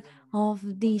aware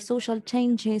of the social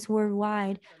changes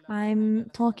worldwide. I'm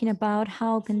talking about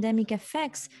how pandemic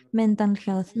affects mental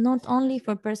health, not only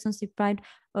for persons deprived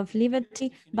of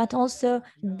liberty, but also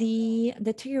the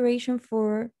deterioration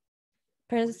for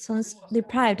persons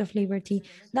deprived of liberty.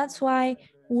 That's why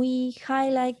we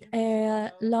highlight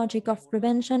a logic of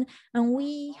prevention, and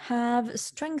we have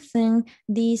strengthened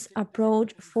this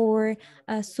approach for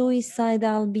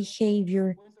suicidal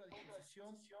behavior.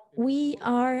 We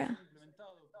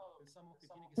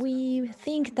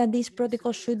think that this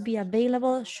protocol should be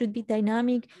available, should be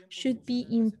dynamic, should be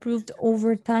improved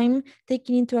over time,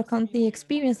 taking into account the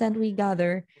experience that we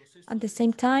gather. At the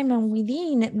same time, and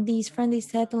within this friendly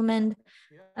settlement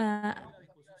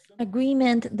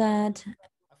agreement that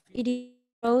it is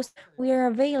proposed, we are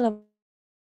available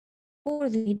to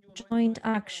coordinate joint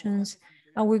actions.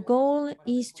 Our goal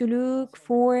is to look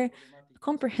for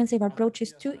comprehensive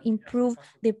approaches to improve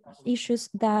the issues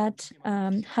that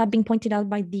have been pointed out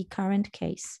by the current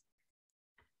case.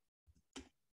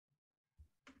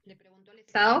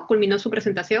 ¿Culminó su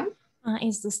presentación?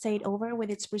 Is the state over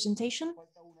with its presentation?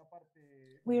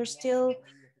 We are still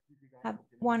have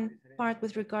one part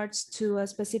with regards to a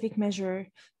specific measure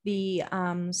the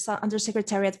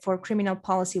Undersecretariat for Criminal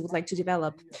Policy would like to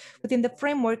develop. Within the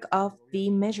framework of the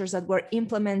measures that were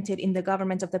implemented in the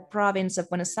government of the province of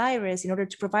Buenos Aires in order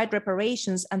to provide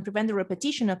reparations and prevent the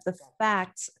repetition of the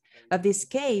facts of this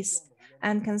case,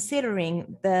 and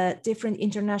considering the different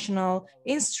international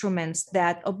instruments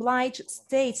that oblige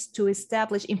states to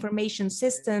establish information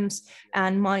systems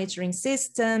and monitoring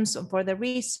systems for the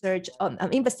research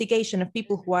investigation of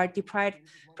people who are deprived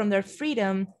from their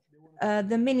freedom,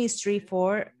 the Ministry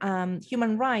for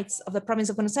Human Rights of the province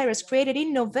of Buenos Aires created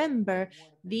in November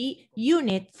the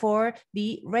unit for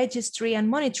the registry and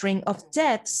monitoring of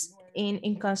deaths in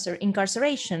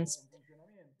incarcerations.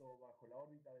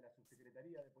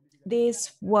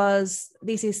 This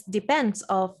depends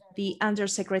of the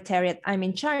undersecretariat I'm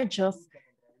in charge of,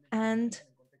 and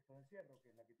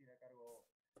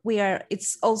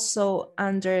it's also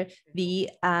under the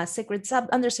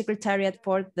undersecretariat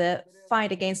for the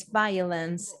fight against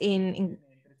violence in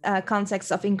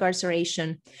context of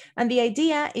incarceration. And the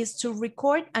idea is to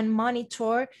record and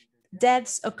monitor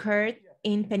deaths occurred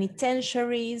in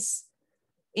penitentiaries,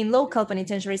 in local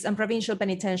penitentiaries and provincial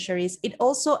penitentiaries. It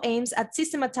also aims at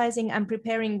systematizing and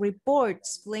preparing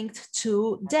reports linked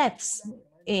to deaths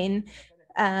in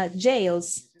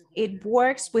jails. It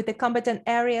works with the competent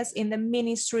areas in the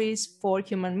Ministry for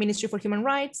Human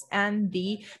Rights and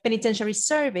the Penitentiary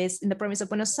Service in the province of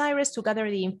Buenos Aires to gather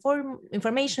the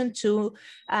information to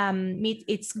meet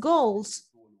its goals,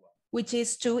 which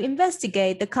is to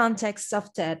investigate the context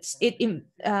of deaths. It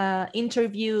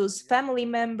interviews family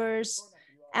members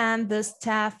and the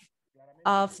staff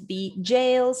of the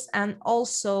jails and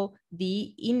also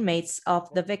the inmates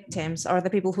of the victims or the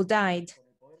people who died.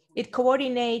 It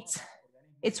coordinates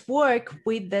its work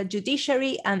with the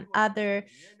judiciary and other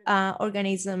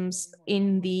organisms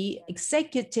in the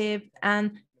executive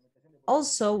and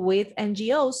also with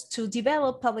NGOs to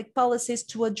develop public policies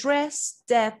to address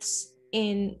deaths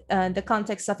in the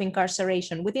context of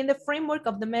incarceration. Within the framework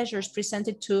of the measures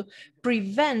presented to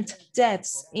prevent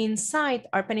deaths inside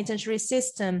our penitentiary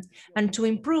system and to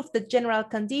improve the general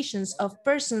conditions of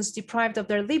persons deprived of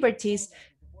their liberties,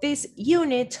 this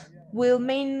unit will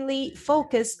mainly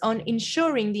focus on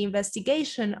ensuring the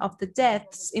investigation of the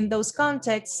deaths in those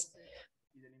contexts,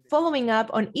 following up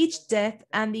on each death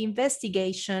and the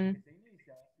investigation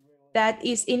that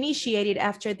is initiated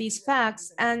after these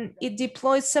facts, and it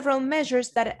deploys several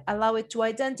measures that allow it to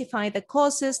identify the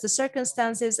causes, the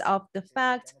circumstances of the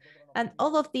fact, and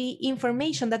all of the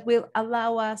information that will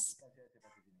allow us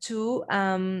to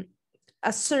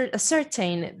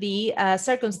ascertain the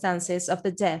circumstances of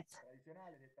the death.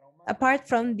 Apart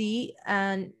from the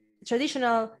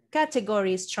traditional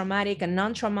categories, traumatic and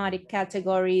non-traumatic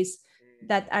categories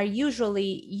that are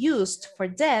usually used for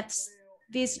deaths,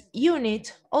 this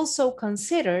unit also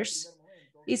considers,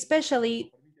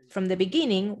 especially from the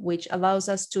beginning, which allows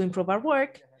us to improve our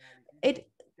work, it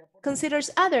considers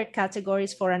other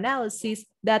categories for analysis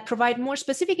that provide more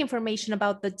specific information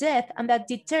about the death and that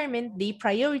determine the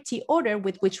priority order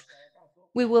with which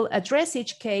we will address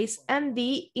each case and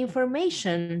the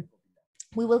information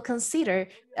we will consider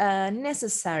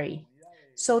necessary.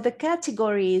 So the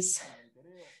categories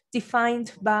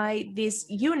defined by this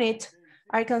unit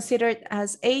are considered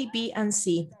as A, B, and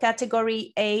C.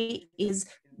 Category A is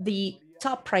the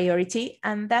top priority,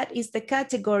 and that is the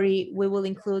category we will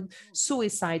include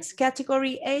suicides.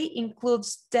 Category A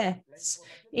includes deaths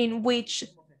in which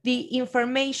the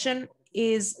information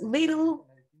is little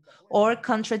or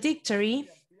contradictory,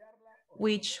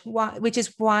 which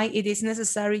is why it is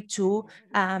necessary to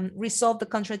resolve the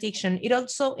contradiction. It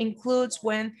also includes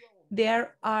when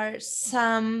there are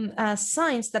some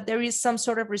signs that there is some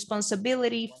sort of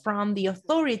responsibility from the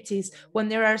authorities, when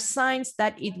there are signs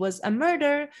that it was a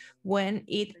murder, when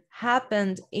it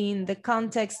happened in the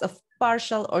context of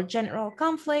partial or general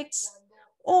conflicts,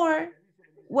 or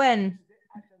when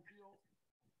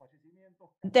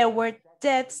there were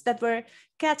deaths that were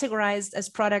categorized as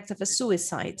product of a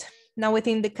suicide. Now,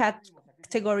 within the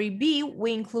category B,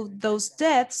 we include those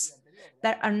deaths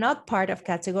that are not part of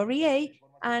category A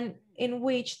and in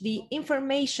which the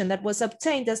information that was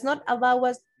obtained does not allow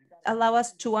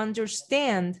us to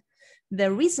understand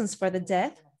the reasons for the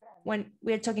death. When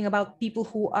we're talking about people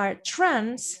who are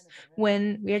trans,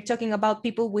 when we're talking about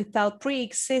people without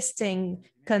pre-existing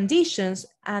conditions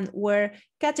and were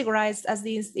categorized as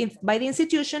by the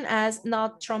institution as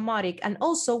not traumatic, and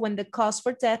also when the cause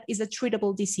for death is a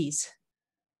treatable disease.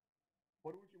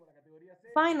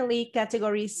 Finally,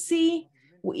 category C,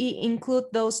 we include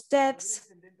those deaths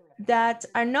that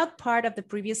are not part of the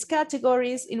previous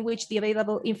categories in which the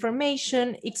available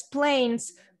information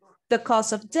explains the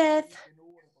cause of death,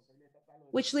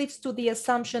 which leads to the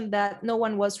assumption that no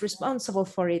one was responsible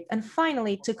for it. And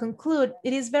finally, to conclude,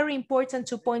 it is very important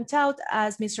to point out,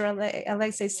 as Mr.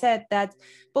 Alexei said, that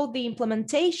both the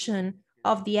implementation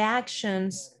of the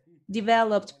actions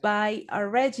developed by our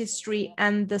registry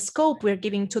and the scope we're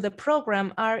giving to the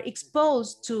program are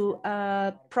exposed to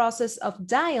a process of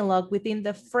dialogue within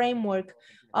the framework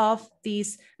of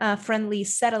this friendly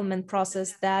settlement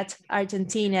process that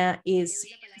Argentina is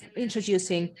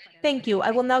introducing. Thank you.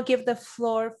 I will now give the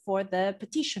floor for the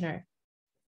petitioner.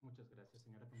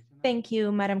 Thank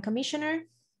you, Madam Commissioner.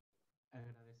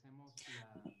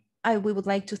 We would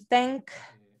like to thank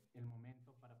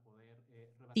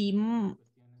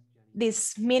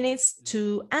these minutes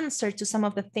to answer to some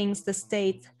of the things the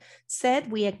state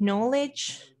said. We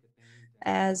acknowledge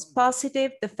as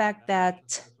positive the fact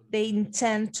that they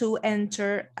intend to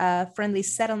enter a friendly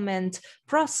settlement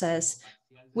process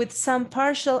with some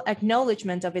partial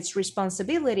acknowledgement of its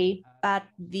responsibility, but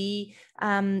the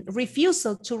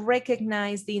refusal to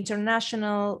recognize the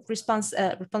international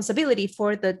responsibility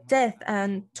for the death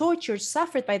and torture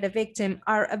suffered by the victim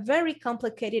are a very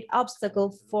complicated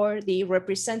obstacle for the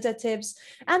representatives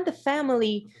and the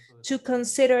family to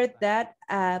consider that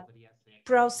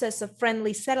process of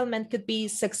friendly settlement could be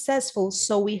successful.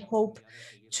 So we hope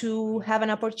to have an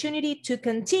opportunity to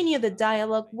continue the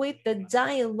dialogue with the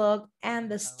dialogue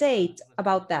and the state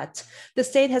about that. The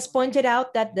state has pointed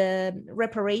out that the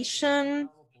reparation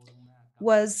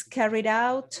was carried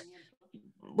out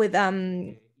with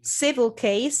civil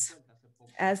case.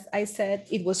 As I said,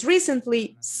 it was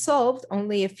recently solved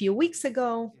only a few weeks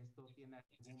ago.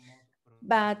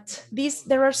 But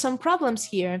there are some problems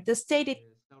here. The state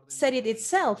said it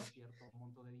itself.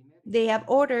 They have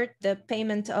ordered the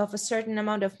payment of a certain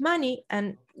amount of money.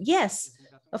 And yes,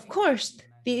 of course,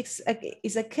 this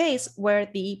is a case where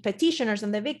the petitioners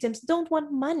and the victims don't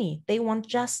want money. They want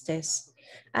justice.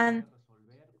 And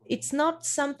it's not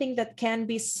something that can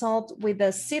be solved with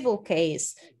a civil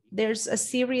case. There's a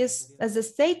series, as the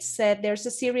state said, there's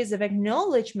a series of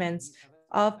acknowledgements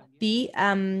of the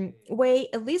way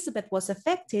Elizabeth was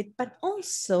affected, but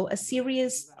also a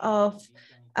series of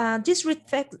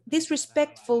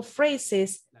disrespectful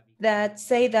phrases that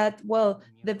say that, well,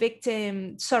 the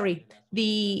victim, sorry,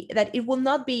 that it will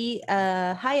not be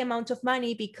a high amount of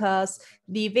money because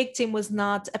the victim was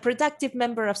not a productive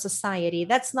member of society.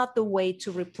 That's not the way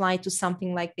to reply to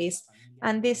something like this.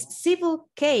 And this civil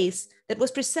case that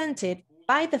was presented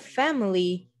by the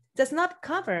family does not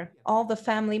cover all the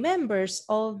family members,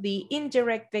 all the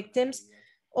indirect victims,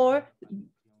 or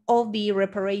all the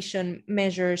reparation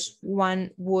measures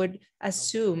one would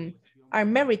assume are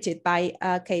merited by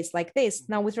a case like this.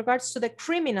 Now, with regards to the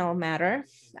criminal matter,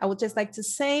 I would just like to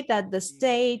say that the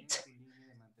state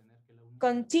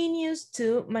continues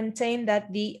to maintain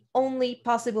that the only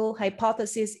possible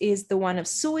hypothesis is the one of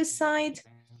suicide,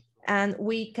 and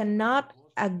we cannot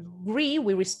agree,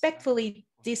 we respectfully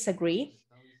disagree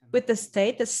with the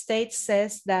state. The state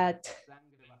says that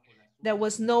there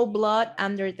was no blood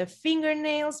under the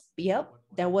fingernails. Yep,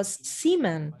 there was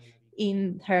semen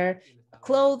in her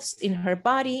clothes, in her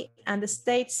body, and the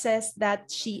state says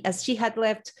that as she had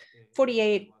left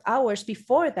 48 hours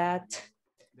before that,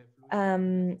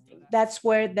 that's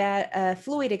where that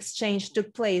fluid exchange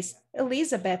took place.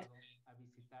 Elizabeth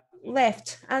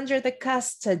left under the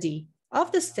custody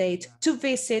of the state to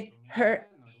visit her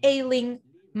ailing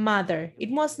mother. It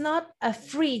was not a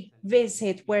free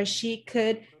visit where she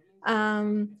could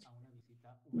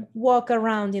walk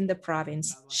around in the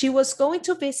province. She was going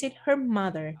to visit her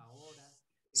mother.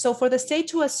 So for the state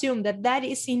to assume that that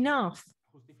is enough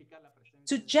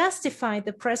to justify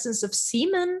the presence of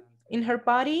semen in her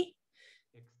body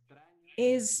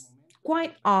is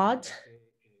quite odd.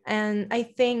 And I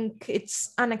think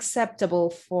it's unacceptable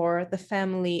for the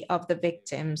family of the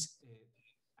victims.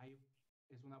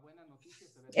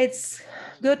 It's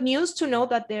good news to know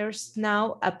that there's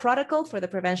now a protocol for the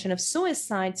prevention of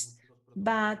suicides,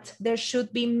 but there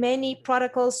should be many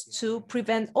protocols to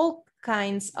prevent all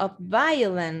kinds of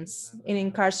violence in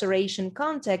incarceration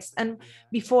context. And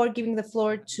before giving the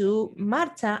floor to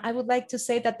Marta, I would like to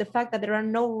say that the fact that there are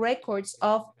no records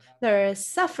of their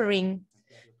suffering,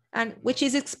 and which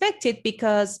is expected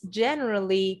because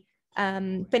generally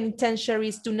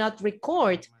penitentiaries do not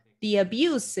record the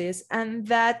abuses, and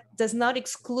that does not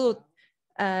exclude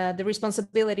the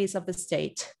responsibilities of the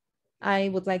state. I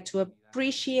would like to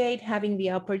appreciate having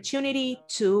the opportunity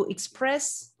to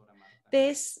express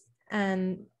this,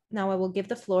 and now I will give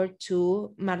the floor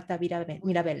to Marta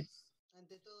Mirabel.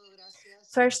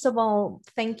 First of all,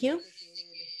 thank you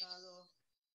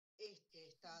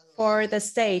for the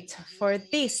state, for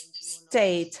this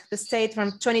state, the state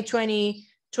from 2020,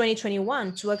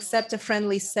 2021 to accept a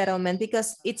friendly settlement,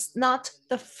 because it's not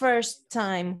the first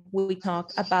time we talk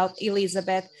about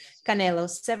Elizabeth Canelo.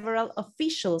 Several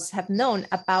officials have known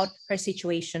about her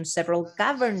situation. Several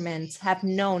governments have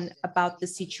known about the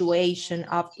situation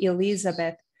of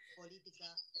Elizabeth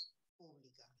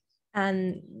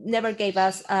and never gave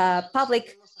us a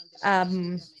public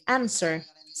answer.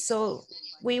 So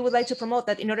we would like to promote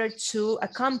that in order to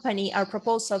accompany our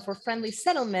proposal for friendly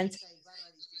settlement,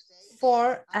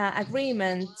 for an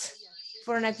agreement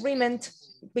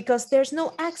because there's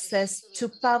no access to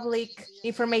public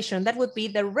information. That would be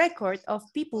the record of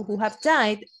people who have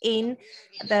died in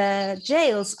the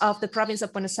jails of the province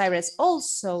of Buenos Aires.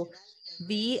 Also,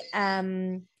 the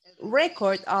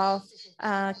record of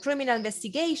criminal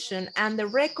investigation and the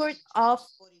record of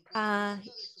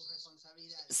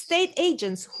state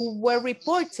agents who were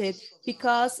reported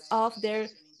because of their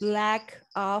lack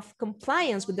of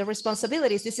compliance with the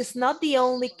responsibilities. This is not the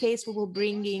only case we will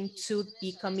bring into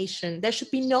the commission. There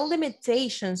should be no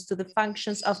limitations to the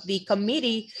functions of the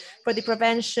Committee for the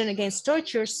Prevention Against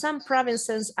Torture. Some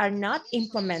provinces are not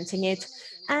implementing it,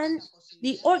 and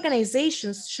the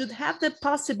organizations should have the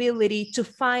possibility to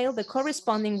file the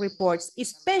corresponding reports,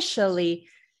 especially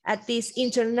at this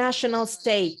international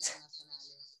state.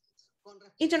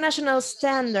 International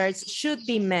standards should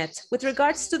be met. With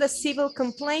regards to the civil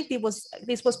complaint,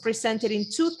 this was presented in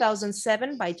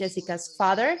 2007 by Jessica's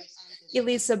father,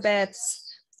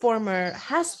 Elizabeth's former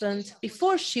husband.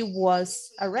 Before she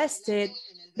was arrested,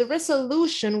 the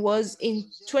resolution was in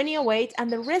 2008,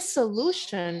 and the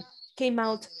resolution came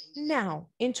out now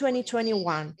in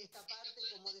 2021.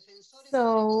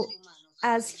 So,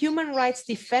 as human rights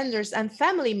defenders and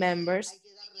family members,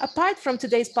 apart from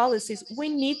today's policies, we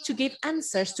need to give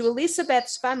answers to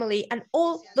Elizabeth's family and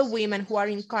all the women who are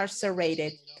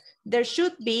incarcerated. There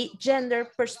should be gender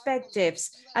perspectives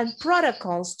and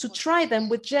protocols to try them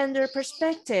with gender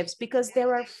perspectives, because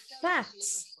there are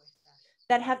facts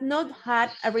that have not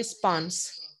had a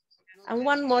response. And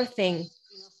one more thing.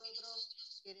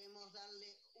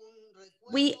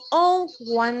 We all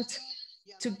want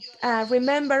to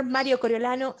remember Mario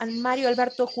Coriolano and Mario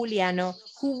Alberto Juliano,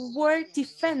 who were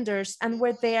defenders and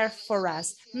were there for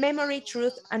us. Memory,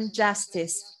 truth, and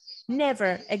justice.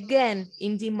 Never again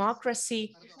in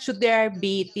democracy should there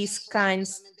be these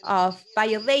kinds of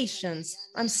violations.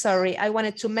 I'm sorry, I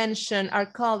wanted to mention our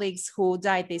colleagues who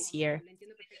died this year.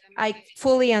 I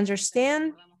fully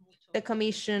understand. The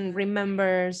Commission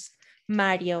remembers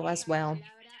Mario as well.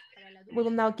 We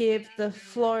will now give the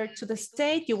floor to the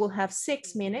state. You will have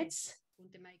 6 minutes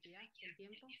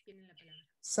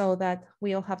so that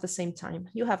we all have the same time.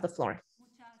 You have the floor.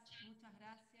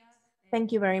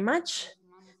 Thank you very much.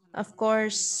 Of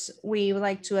course, we would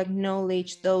like to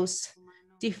acknowledge those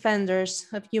defenders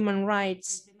of human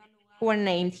rights who are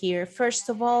named here. First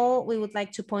of all, we would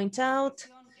like to point out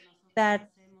that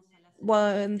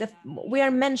we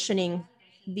are mentioning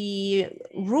the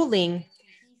ruling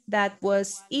that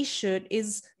was issued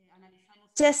is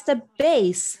just a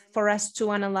base for us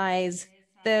to analyze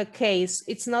the case.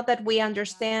 It's not that we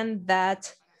understand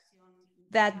that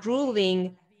that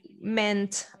ruling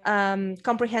meant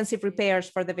comprehensive repairs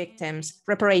for the victims,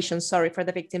 reparations, sorry, for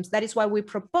the victims. That is why we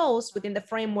propose, within the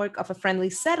framework of a friendly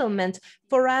settlement,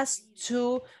 for us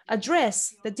to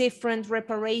address the different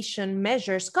reparation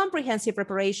measures, comprehensive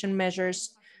reparation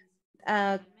measures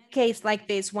a case like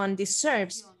this one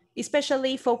deserves,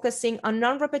 especially focusing on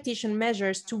non-repetition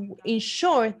measures to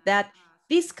ensure that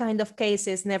these kind of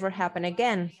cases never happen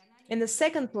again. In the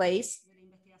second place,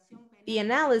 the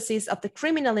analysis of the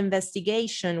criminal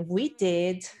investigation we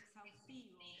did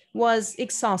was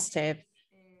exhaustive.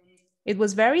 It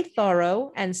was very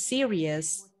thorough and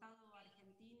serious,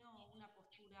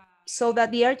 so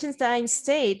that the Argentine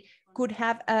state could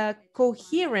have a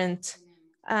coherent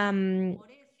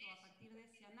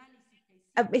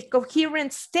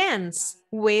stance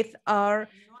with our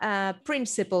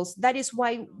principles. That is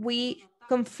why we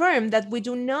confirm that we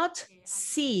do not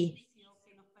see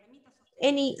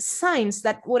any signs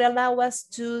that would allow us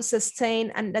to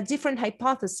sustain a different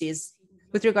hypothesis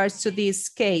with regards to this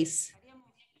case.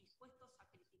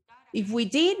 If we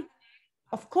did,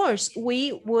 of course,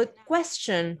 we would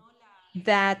question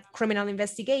that criminal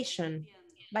investigation,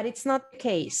 but it's not the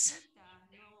case.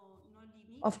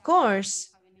 Of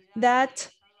course, that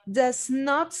does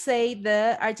not say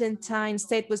the Argentine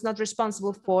state was not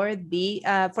responsible for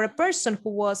a person who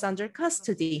was under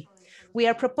custody. We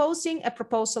are proposing a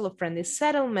proposal of friendly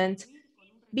settlement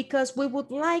because we would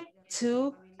like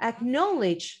to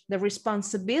acknowledge the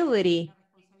responsibility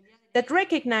that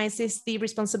recognizes the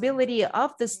responsibility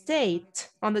of the state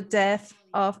on the death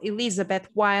of Elizabeth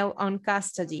while on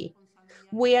custody.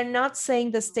 We are not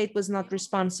saying the state was not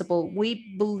responsible.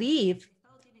 We believe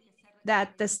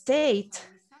that the state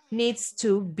needs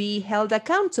to be held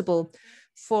accountable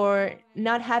for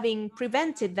not having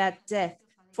prevented that death,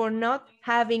 for not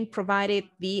having provided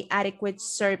the adequate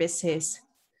services.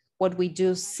 What we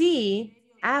do see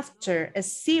after a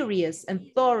serious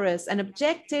and thorough and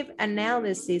objective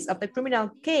analysis of the criminal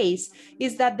case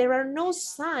is that there are no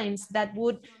signs that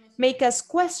would make us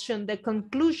question the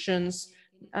conclusions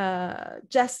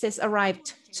justice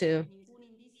arrived to.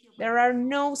 There are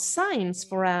no signs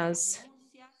for us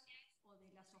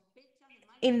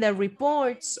in the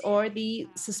reports or the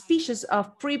suspicions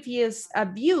of previous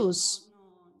abuse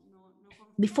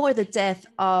before the death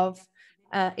of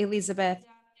Elizabeth.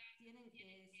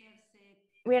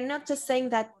 We are not just saying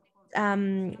that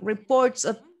reports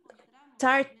of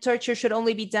torture should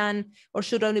only be done or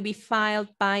should only be filed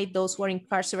by those who are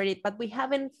incarcerated, but we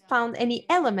haven't found any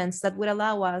elements that would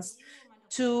allow us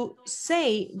to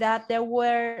say that there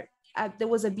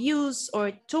was abuse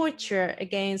or torture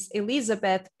against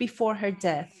Elizabeth before her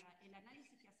death.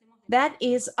 That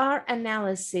is our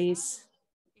analysis.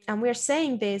 And we're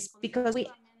saying this because we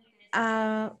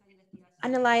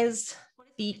analyzed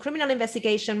the criminal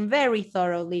investigation very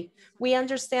thoroughly. We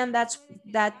understand that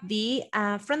the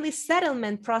friendly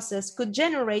settlement process could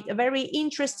generate a very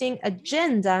interesting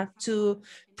agenda to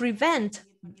prevent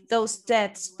those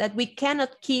deaths that we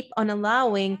cannot keep on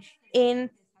allowing in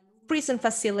prison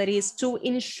facilities to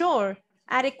ensure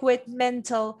adequate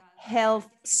mental health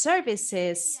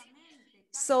services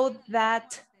so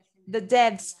that the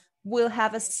deaths will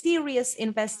have a serious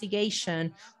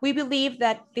investigation. We believe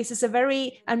that this is a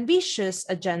very ambitious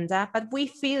agenda, but we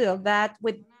feel that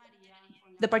with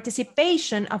the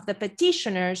participation of the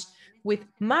petitioners, with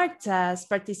Marta's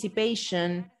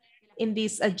participation in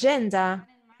this agenda,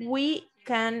 we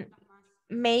can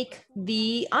make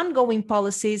the ongoing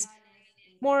policies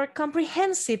more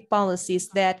comprehensive policies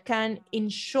that can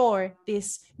ensure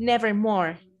this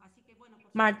nevermore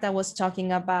Marta was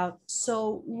talking about.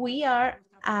 So we are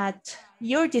at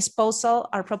your disposal.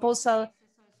 Our proposal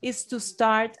is to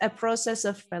start a process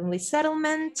of friendly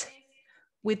settlement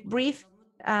with brief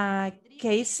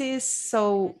cases.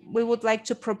 So we would like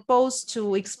to propose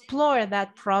to explore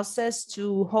that process,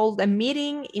 to hold a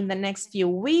meeting in the next few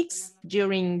weeks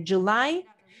during July.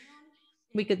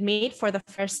 We could meet for the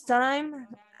first time.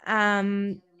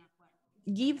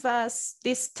 Give us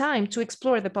this time to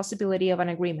explore the possibility of an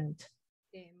agreement.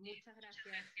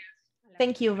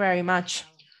 Thank you very much.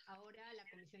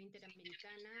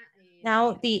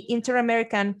 Now, the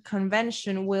Inter-American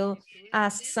Convention will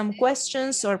ask some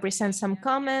questions or present some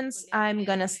comments. I'm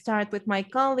going to start with my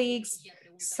colleagues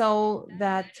so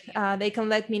that they can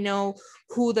let me know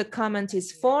who the comment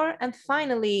is for. And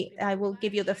finally, I will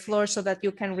give you the floor so that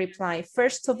you can reply.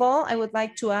 First of all, I would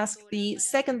like to ask the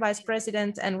second vice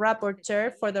president and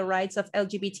rapporteur for the rights of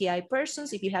LGBTI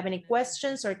persons, if you have any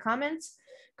questions or comments.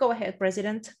 Go ahead,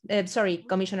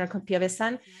 Commissioner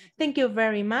Piovesan. Thank you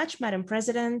very much, Madam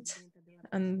President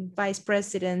and Vice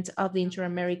President of the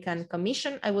Inter-American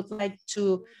Commission. I would like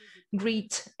to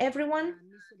greet everyone.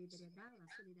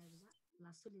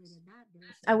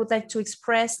 I would like to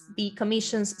express the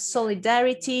Commission's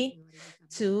solidarity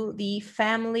to the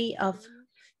family of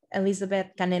Elizabeth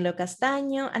Canelo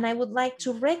Castaño, and I would like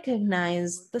to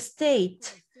recognize the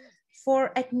state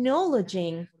for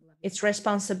acknowledging its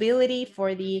responsibility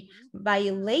for the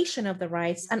violation of the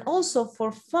rights and also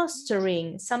for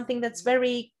fostering something that's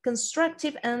very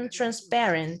constructive and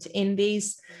transparent in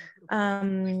this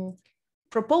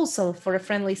proposal for a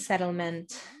friendly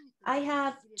settlement. I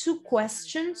have two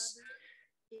questions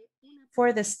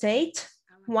for the state,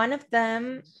 one of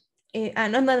them,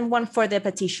 and then one for the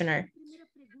petitioner.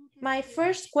 My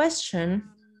first question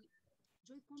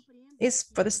is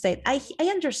for the state. I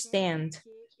understand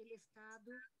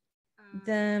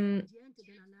the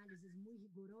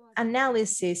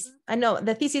analysis, I know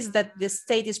the thesis that the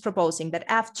state is proposing, that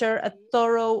after a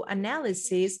thorough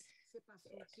analysis,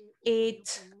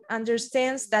 it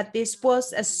understands that this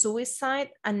was a suicide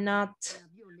and not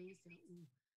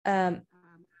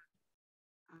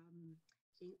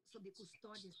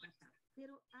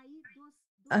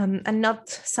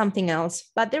something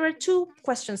else. But there are two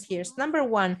questions here. Number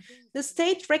one, the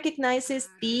state recognizes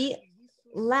the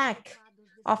lack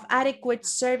of adequate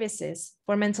services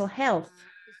for mental health,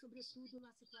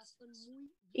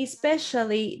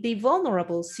 especially the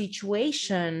vulnerable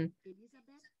situation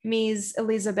Ms.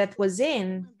 Elizabeth was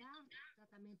in,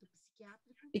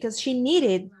 because she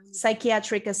needed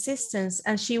psychiatric assistance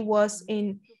and she was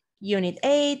in Unit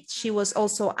 8. She was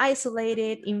also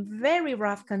isolated in very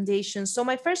rough conditions. So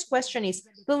my first question is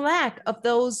the lack of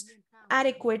those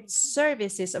adequate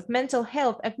services of mental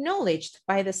health acknowledged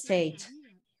by the state.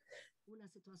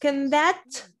 Can that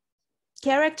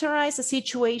characterize a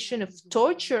situation of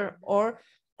torture or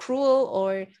cruel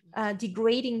or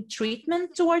degrading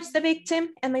treatment towards the victim?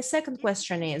 And my second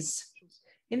question is,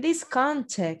 in this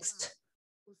context,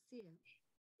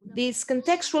 this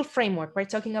contextual framework, we're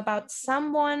talking about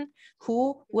someone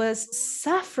who was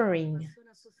suffering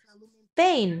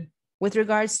pain with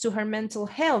regards to her mental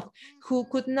health, who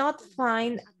could not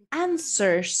find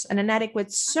answers and an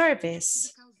adequate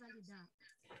service?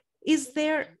 Is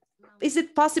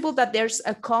it possible that there's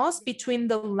a cause between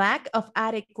the lack of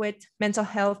adequate mental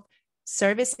health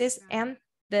services and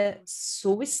the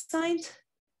suicide?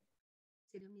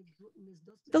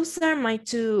 Those are my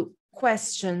two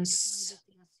questions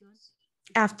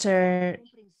after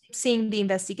seeing the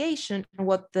investigation and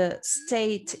what the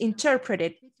state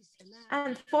interpreted.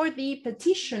 And for the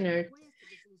petitioner,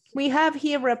 we have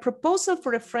here a proposal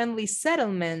for a friendly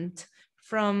settlement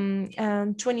from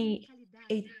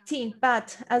 2018,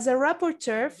 but as a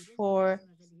rapporteur for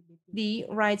the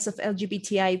rights of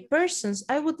LGBTI persons,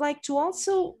 I would like to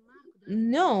also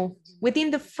know,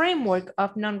 within the framework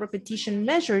of non-repetition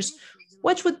measures,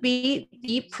 what would be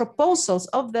the proposals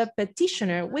of the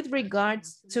petitioner with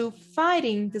regards to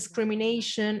fighting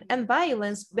discrimination and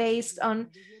violence based on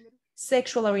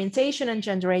sexual orientation and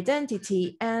gender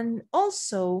identity. And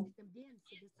also,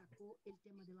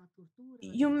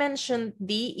 you mentioned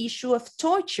the issue of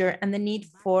torture and the need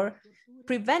for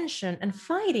prevention and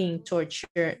fighting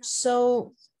torture.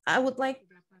 So I would like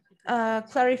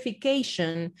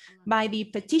clarification by the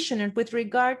petitioner with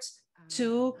regards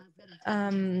to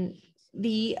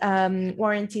the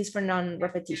warranties for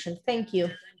non-repetition. Thank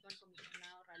you.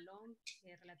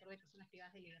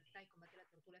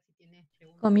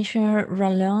 Commissioner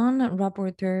Ralón,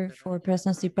 Rapporteur for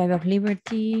Persons Deprived of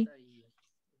Liberty.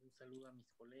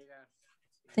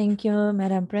 Thank you,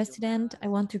 Madam President. I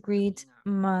want to greet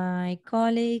my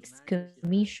colleagues,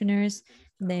 commissioners,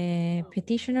 the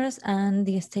petitioners, and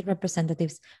the state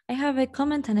representatives. I have a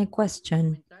comment and a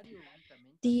question.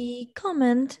 The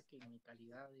comment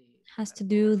has to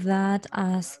do that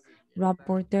as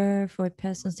rapporteur for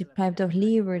persons deprived of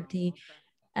liberty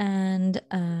and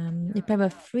deprived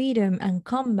of freedom and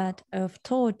combat of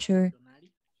torture,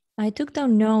 I took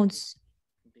down notes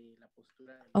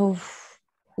of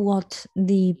what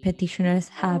the petitioners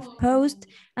have posed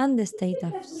and the state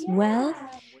as well.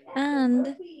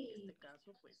 And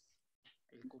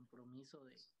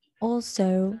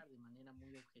also,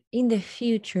 in the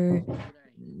future,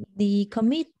 the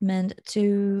commitment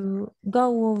to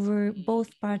go over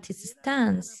both parties'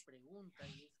 stance.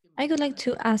 I would like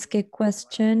to ask a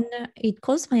question. It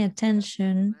calls my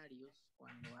attention.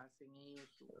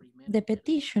 The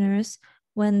petitioners,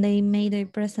 when they made a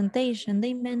presentation,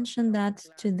 they mentioned that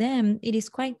to them it is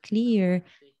quite clear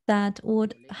that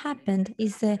what happened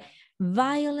is a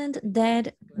violent death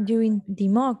during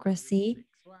democracy,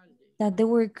 that there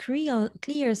were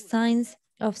clear signs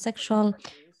of sexual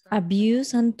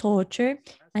abuse and torture,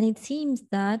 and it seems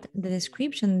that the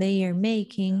description they are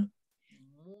making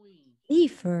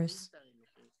differs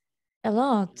a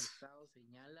lot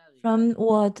from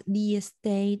what the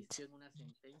state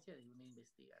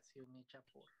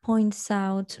points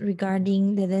out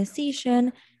regarding the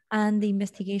decision and the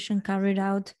investigation carried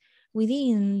out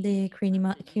within the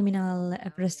criminal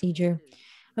procedure.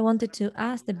 I wanted to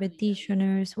ask the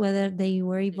petitioners whether they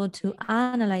were able to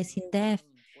analyze in depth,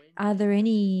 are there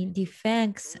any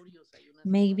defects,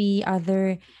 maybe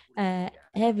other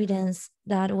evidence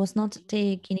that was not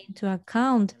taken into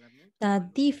account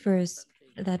that differs,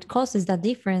 that causes the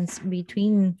difference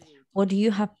between what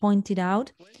you have pointed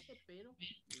out.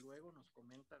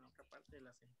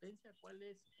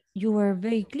 You were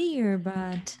very clear,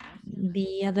 but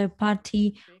the other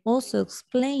party also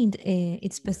explained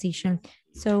its position.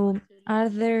 So are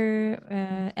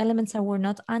there elements that were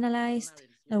not analyzed,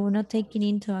 that were not taken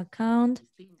into account?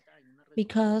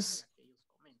 Because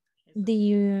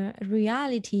the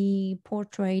reality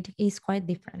portrayed is quite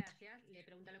different.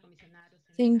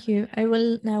 Thank you. I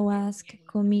will now ask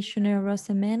Commissioner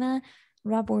Rosemena,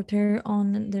 Rapporteur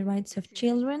on the Rights of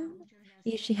Children,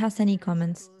 if she has any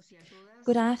comments.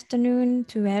 Good afternoon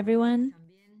to everyone,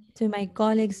 to my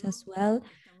colleagues as well.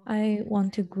 I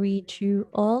want to greet you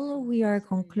all. We are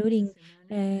concluding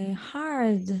a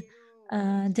hard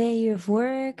day of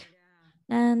work,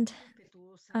 and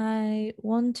I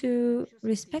want to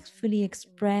respectfully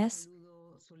express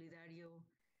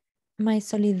my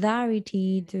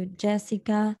solidarity to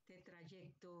Jessica.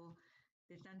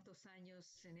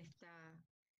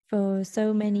 For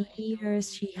so many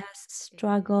years, she has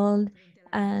struggled,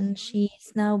 and she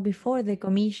is now before the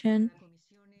commission.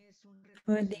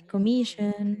 For the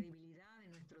commission,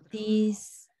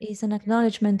 this is an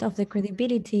acknowledgement of the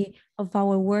credibility of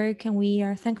our work, and we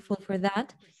are thankful for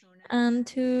that. And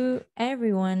to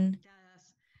everyone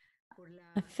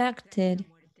affected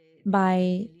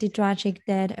by the tragic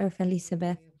death of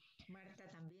Elizabeth.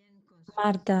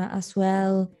 Marta as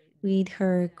well, with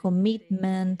her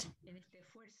commitment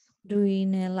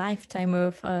during a lifetime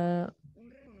of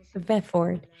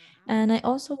effort. And I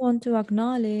also want to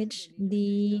acknowledge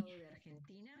the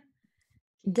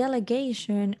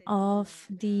delegation of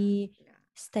the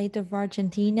state of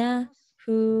Argentina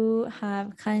who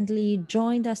have kindly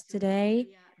joined us today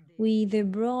with a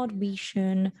broad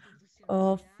vision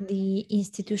of the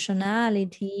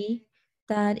institutionality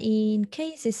that in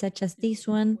cases such as this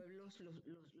one,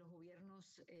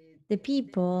 the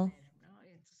people,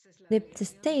 the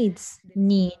states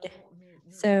need.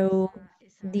 So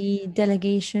the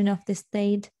delegation of the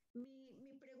state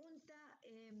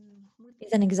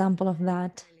is an example of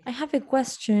that. I have a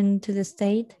question to the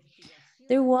state.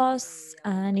 There was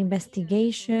an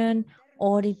investigation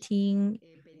auditing,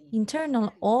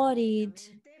 internal audit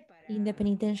in the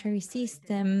penitentiary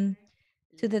system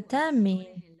to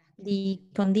determine the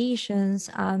conditions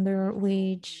under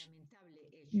which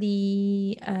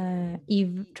the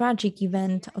tragic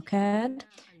event occurred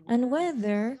and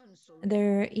whether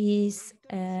there is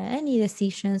any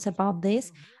decisions about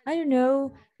this. I don't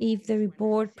know if the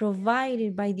report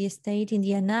provided by the state in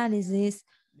the analysis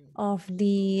of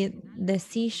the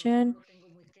decision,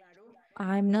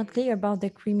 I'm not clear about the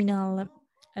criminal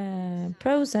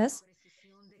process.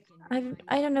 I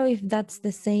don't know if that's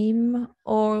the same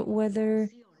or whether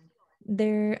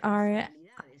there are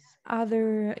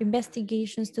other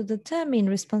investigations to determine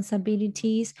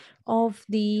responsibilities of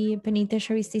the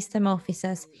penitentiary system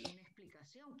officers.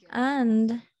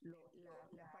 And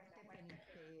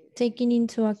taking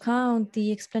into account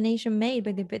the explanation made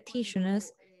by the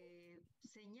petitioners,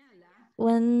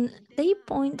 when they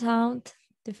point out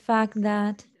the fact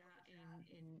that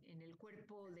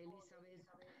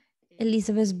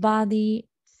Elizabeth's body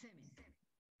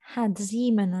had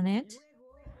semen on it,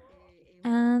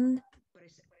 and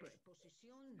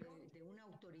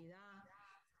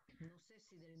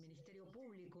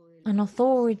an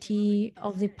authority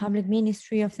of the public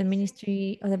ministry of the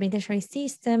Ministry of the Penitentiary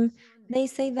System, they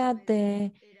say that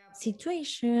the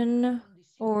situation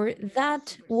or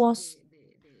that was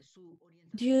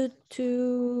due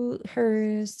to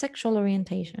her sexual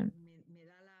orientation.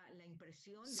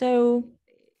 So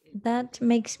that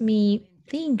makes me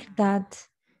think that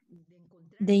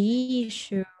the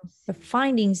issue of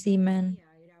finding semen,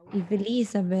 if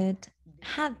Elizabeth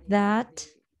had that,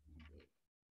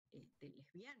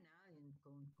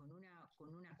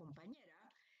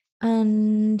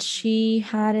 and she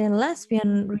had a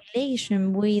lesbian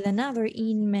relation with another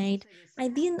inmate. I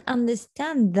didn't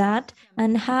understand that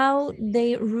and how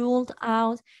they ruled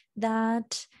out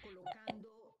that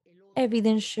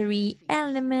evidentiary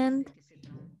element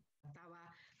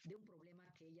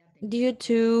due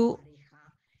to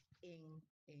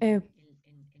a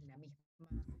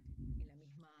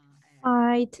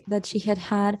fight that she had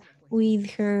had with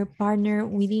her partner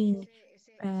within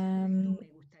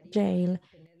jail.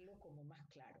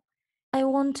 I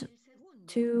want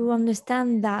to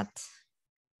understand that.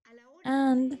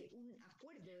 And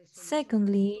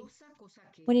secondly,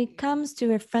 when it comes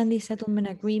to a friendly settlement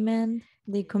agreement,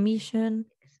 the Commission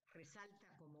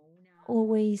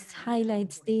always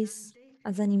highlights this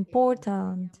as an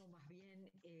important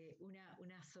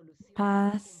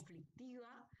path.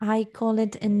 I call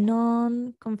it a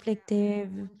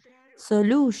non-conflictive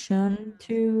solution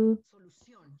to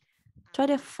try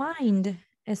to find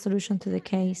a solution to the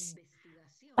case.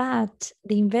 But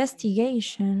the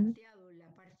investigation,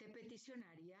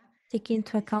 taking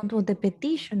into account what the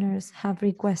petitioners have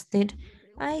requested,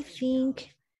 I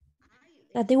think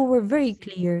that they were very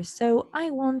clear. So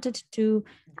I wanted to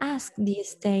ask the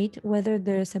state whether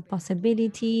there's a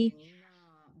possibility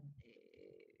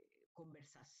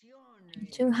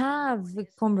to have a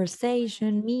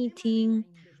conversation, meeting,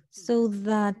 so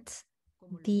that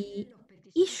the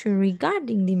issue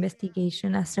regarding the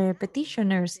investigation, as our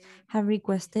petitioners have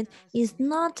requested, is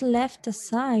not left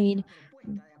aside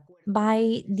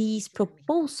by this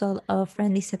proposal of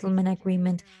friendly settlement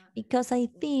agreement, because I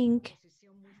think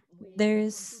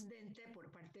there's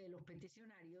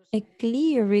a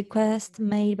clear request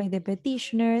made by the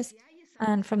petitioners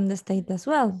and from the state as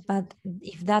well. But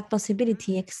if that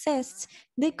possibility exists,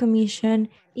 the Commission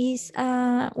is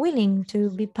willing to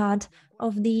be part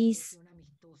of this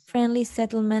friendly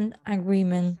settlement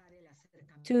agreement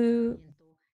to,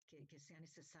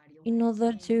 in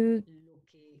order to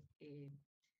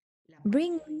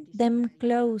bring them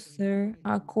closer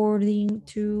according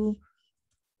to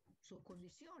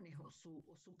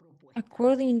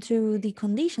the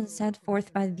conditions set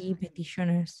forth by the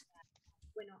petitioners.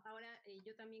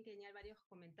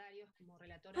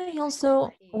 I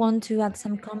also want to add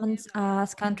some comments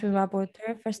as country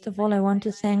rapporteur. First of all, I want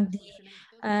to thank the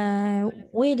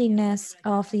willingness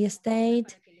of the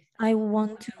state I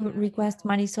want to request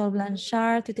Marisol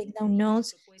Blanchard to take down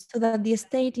notes so that the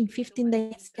state in 15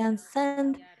 days can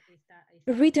send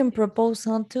a written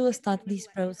proposal to start this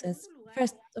process.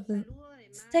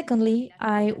 Secondly,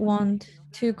 I want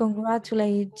to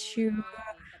congratulate you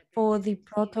for the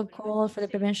protocol for the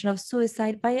prevention of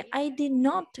suicide, but I did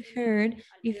not heard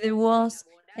if there was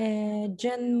a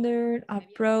gendered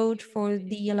approach for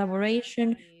the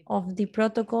elaboration of the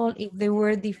protocol, if there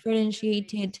were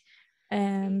differentiated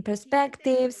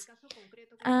perspectives.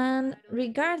 And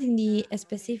regarding the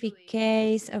specific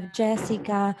case of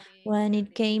Jessica, when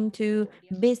it came to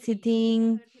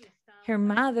visiting her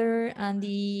mother and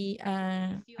the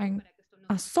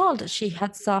assault she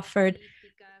had suffered,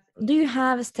 do you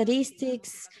have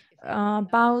statistics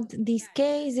about these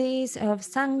cases of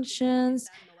sanctions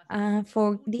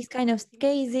for these kind of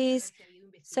cases?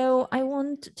 So I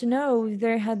want to know if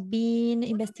there have been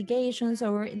investigations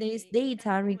or there is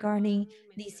data regarding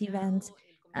these events.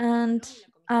 And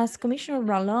as Commissioner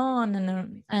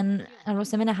Rallon and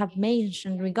Rosemena have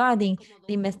mentioned regarding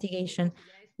the investigation,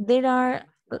 there are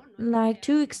like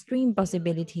two extreme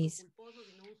possibilities.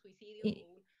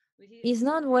 It's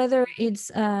not whether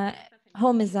it's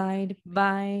homicide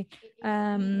by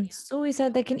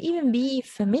suicide, that can even be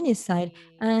feminicide.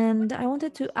 And I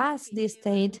wanted to ask the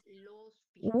state,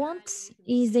 what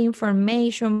is the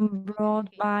information brought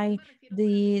by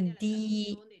the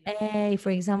DA,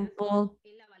 for example,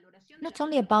 not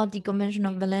only about the Convention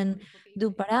of Belém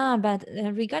do Pará, but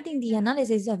regarding the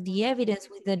analysis of the evidence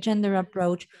with the gender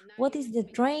approach? What is the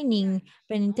training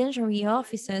penitentiary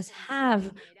officers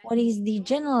have? What is the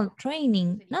general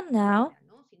training? Not now,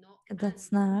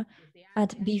 that's now,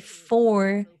 but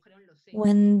before,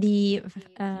 when the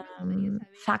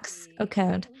facts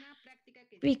occurred.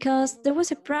 Because there was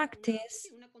a practice,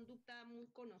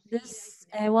 this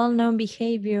well-known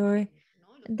behavior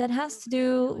that has to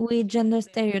do with gender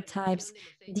stereotypes,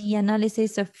 the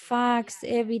analysis of facts,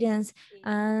 evidence,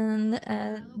 and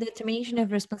determination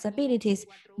of responsibilities.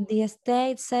 The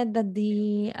state said that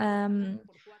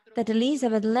that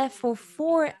Elizabeth left for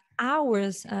 4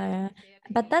 hours,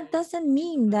 but that doesn't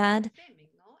mean that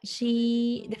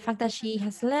the fact that she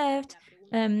has left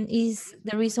is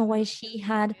the reason why she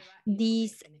had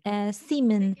this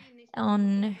semen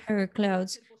on her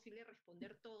clothes.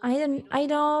 I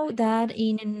know that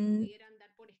in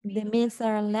the minutes that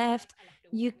are left,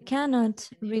 you cannot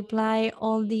reply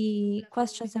all the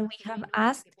questions that we have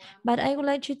asked, but I would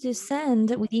like you to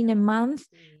send within a month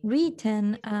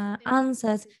written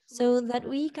answers so that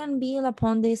we can build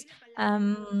upon these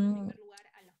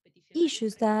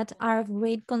issues that are of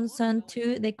great concern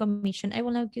to the Commission. I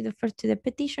will now give the first to the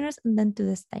petitioners and then to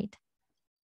the state.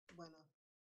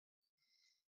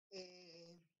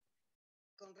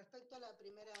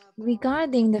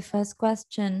 Regarding the first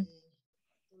question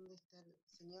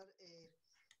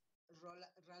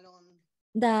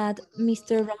that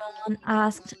Mr. Ramon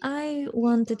asked, I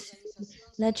wanted to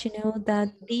let you know that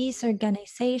this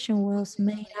organization was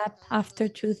made up after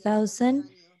 2000.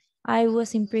 I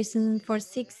was in prison for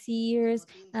 6 years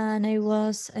and I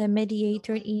was a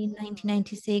mediator in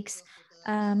 1996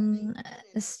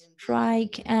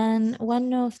 strike. And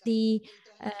one of the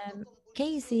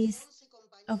cases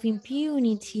of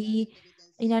impunity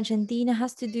in Argentina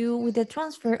has to do with the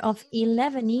transfer of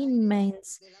 11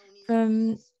 inmates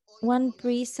from one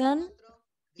prison,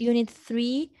 Unit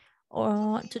 3,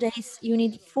 or today's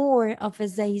Unit 4 of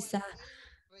Ezeiza.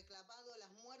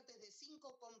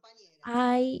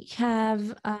 I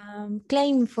have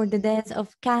claimed for the deaths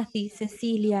of Kathy,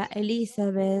 Cecilia,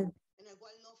 Elizabeth,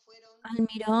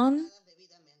 Almiron,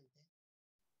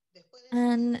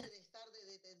 and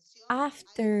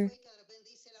after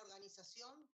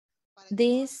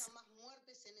this,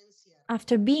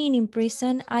 after being in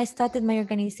prison, I started my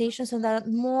organization so that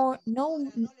no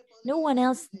one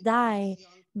else die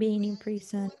being in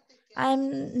prison.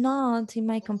 I'm not in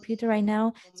my computer right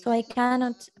now, so I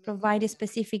cannot provide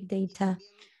specific data.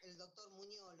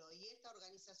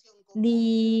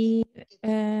 The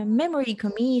Memory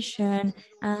Commission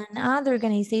and other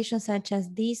organizations such as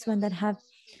this one that have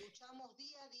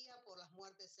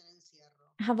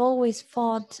always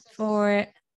fought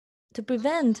to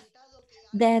prevent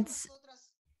deaths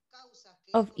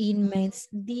of inmates.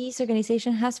 This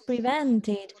organization has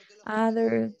prevented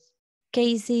other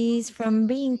cases from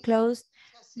being closed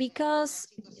because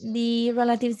the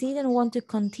relatives didn't want to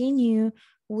continue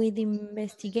with the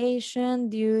investigation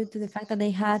due to the fact that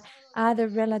they had other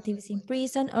relatives in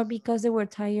prison or because they were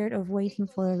tired of waiting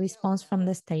for a response from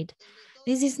the state.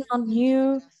 This is not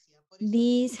new.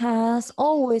 This has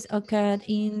always occurred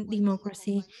in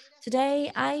democracy.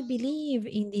 Today, I believe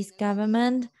in this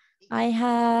government I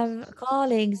have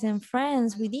colleagues and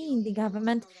friends within the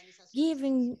government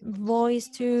giving voice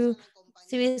to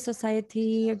civil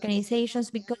society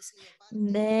organizations because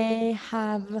they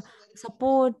have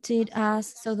supported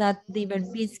us so that the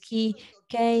Verbitsky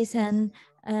case and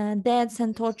deaths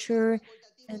and torture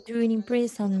during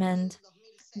imprisonment.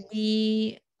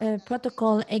 The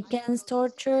protocol against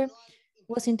torture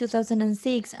was in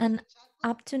 2006, and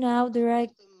up to now, there are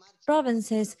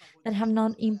provinces that have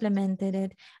not implemented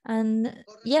it. And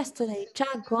yesterday,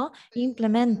 Chaco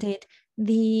implemented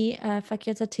the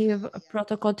facultative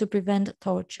protocol to prevent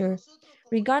torture.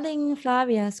 Regarding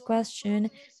Flavia's question,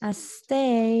 as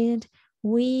stated,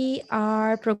 we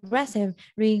are progressive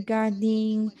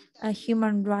regarding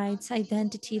human rights,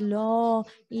 identity law,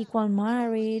 equal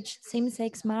marriage,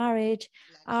 same-sex marriage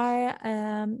are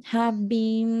have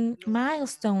been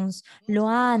milestones.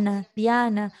 Loana,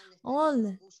 Diana,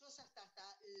 all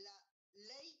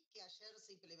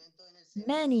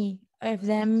many of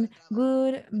them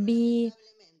would be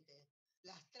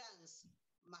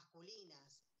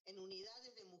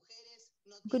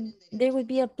there would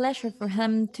be a pleasure for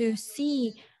him to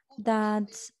see that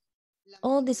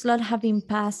all this law have been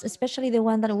passed, especially the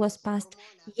one that was passed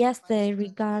yesterday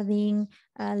regarding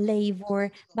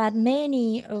labor, but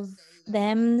many of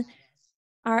them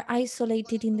are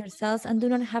isolated in their cells and do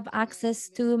not have access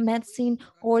to medicine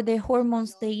or the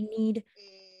hormones they need.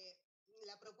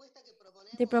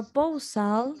 The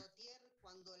proposal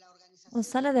on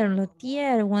Sala de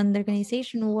Lotier, when the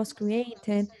organization was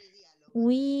created,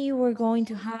 we were going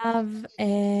to have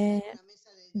a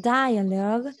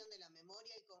dialogue,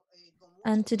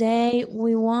 and today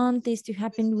we want this to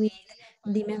happen with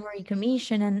the Memory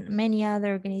Commission and many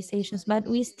other organizations, but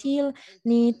we still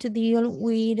need to deal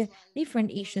with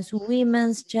different issues: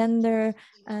 women's, gender,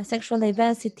 sexual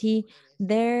diversity.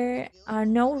 There are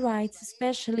no rights,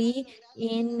 especially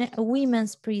in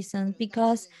women's prisons,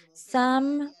 because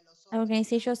some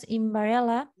organizations in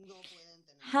Varela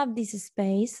have this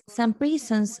space, some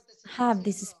prisons have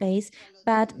this space,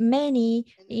 but many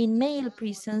in male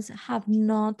prisons have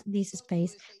not this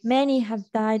space. Many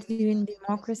have died during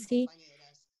democracy.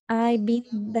 I've been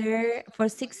there for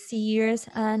 6 years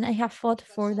and I have fought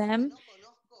for them.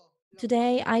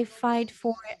 Today I fight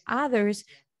for others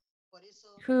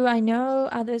who I know,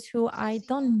 others who I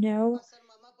don't know.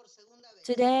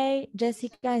 Today,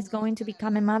 Jessica is going to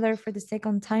become a mother for the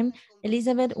second time.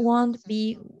 Elizabeth won't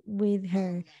be with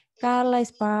her. Carla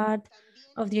is part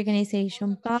of the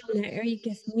organization. Paula,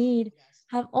 Erika, Smith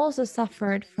have also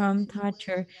suffered from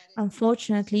torture.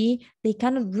 Unfortunately, they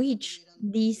cannot reach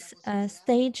this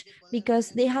stage because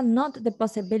they had not the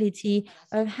possibility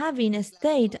of having a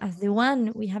state as the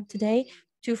one we have today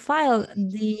to file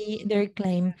their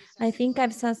claim. I think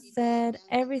I've said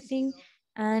everything,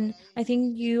 and I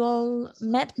think you all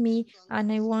met me,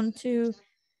 and I want to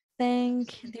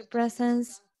thank the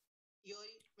presence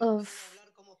of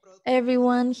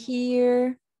everyone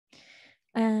here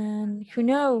and who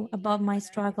know about my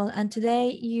struggle. And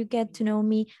today you get to know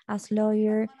me as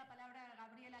lawyer.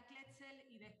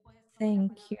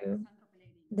 Thank you.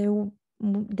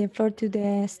 The floor to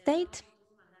the state.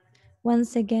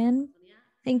 Once again,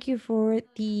 thank you for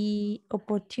the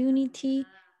opportunity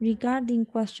regarding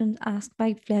questions asked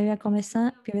by Flavia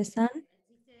Piovesan.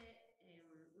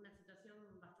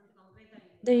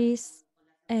 There is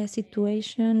a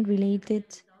situation related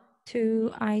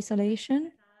to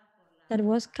isolation that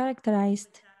was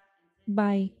characterized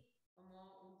by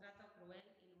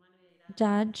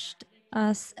judged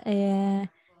as a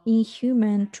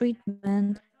inhuman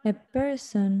treatment, a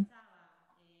person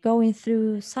going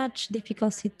through such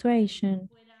difficult situation.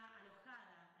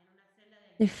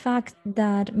 The fact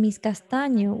that Ms.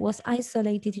 Castaño was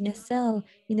isolated in a cell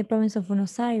in the province of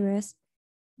Buenos Aires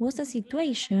was a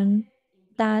situation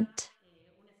that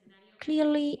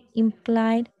clearly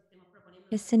implied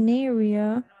a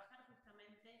scenario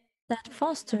that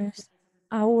fosters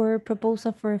our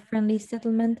proposal for a friendly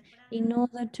settlement in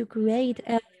order to create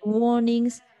early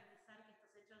warnings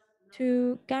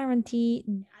to guarantee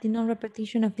the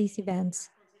non-repetition of these events.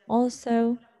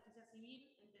 Also,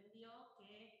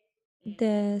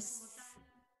 the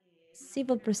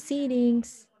civil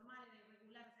proceedings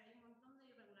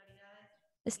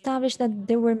established that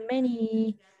there were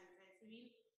many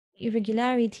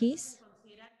irregularities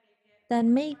that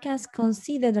make us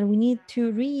consider that we need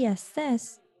to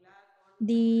reassess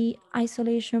the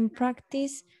isolation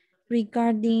practice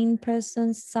regarding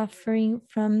persons suffering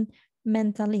from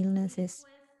mental illnesses.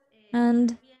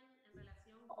 And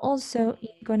also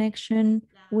in connection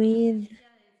with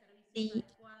the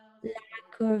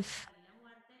lack of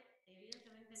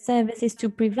services to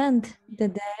prevent the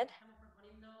death,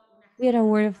 We are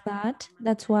aware of that.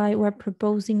 That's why we're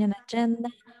proposing an agenda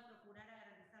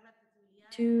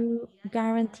to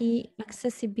guarantee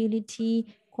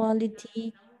accessibility,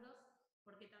 quality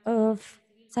of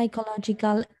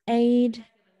psychological aid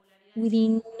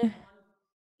within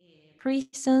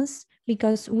prisons,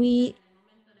 because we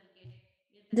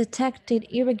detected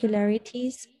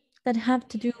irregularities that have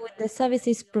to do with the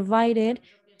services provided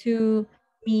to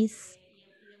Miss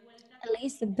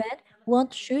Elizabeth,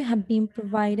 what should have been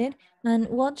provided, and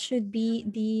what should be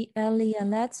the early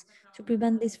alerts to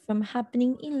prevent this from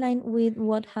happening in line with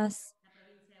what has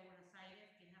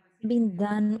been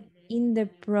done in the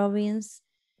province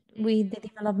with the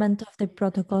development of the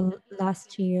protocol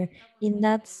last year. In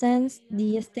that sense,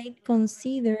 the state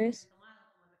considers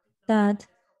that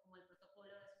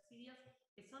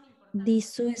the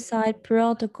suicide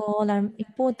protocol are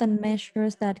important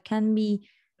measures that can be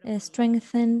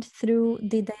strengthened through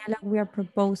the dialogue we are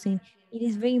proposing. It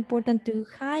is very important to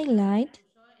highlight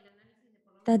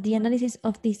that the analysis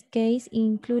of this case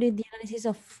included the analysis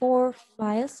of 4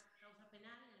 files.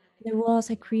 There was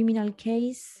a criminal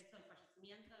case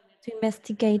to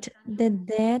investigate the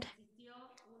death,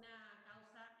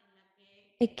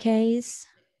 a case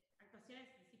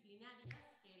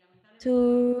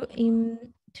to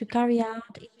carry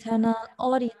out internal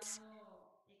audits.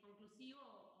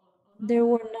 There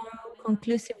were no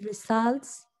conclusive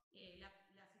results,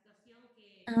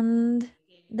 and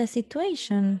the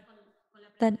situation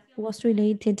that was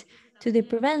related to the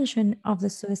prevention of the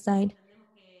suicide.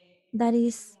 That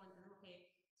is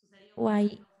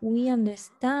why we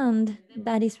understand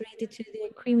that is related to the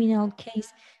criminal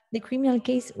case. The criminal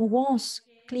case was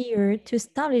clear to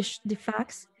establish the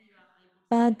facts,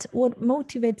 but what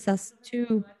motivates us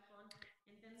to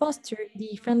foster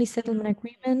the friendly settlement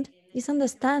agreement is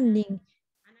understanding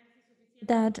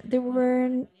that there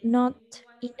were not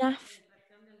enough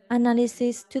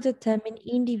analysis to determine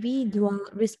individual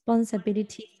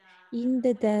responsibilities in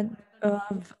the death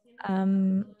of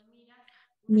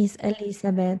Miss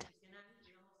Elizabeth.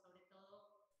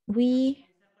 We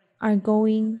are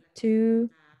going to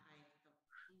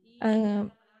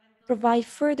provide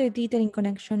further detail in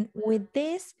connection with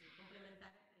this.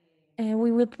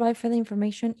 We will provide further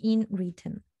information in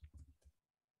written.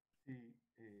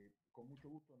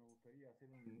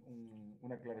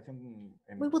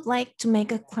 We would like to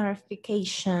make a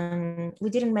clarification. We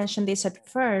didn't mention this at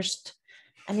first,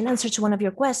 and in answer to one of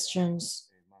your questions,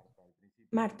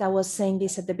 Marta was saying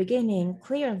this at the beginning.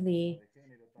 Clearly,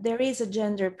 there is a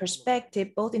gender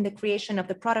perspective both in the creation of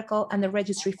the protocol and the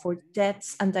registry for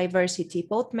deaths and diversity.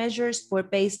 Both measures were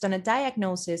based on a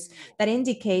diagnosis that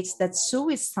indicates that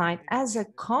suicide as a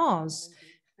cause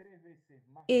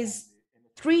is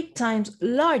 3 times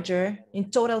larger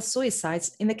in total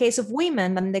suicides in the case of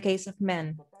women than in the case of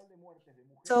men.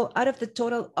 So out of the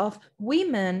total of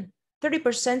women,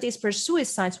 30% is per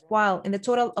suicides, while in the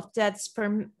total of deaths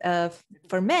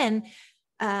for men,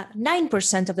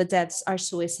 9% of the deaths are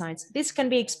suicides. This can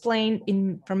be explained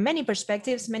from many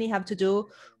perspectives. Many have to do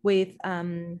with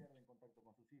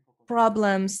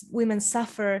problems women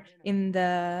suffer in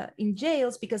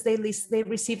jails because they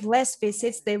receive less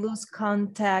visits, they lose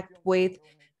contact with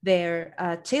their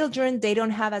children, they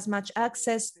don't have as much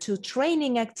access to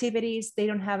training activities, they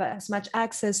don't have as much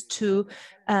access to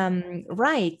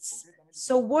rights.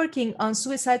 So working on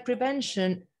suicide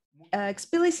prevention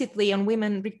explicitly on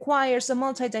women requires a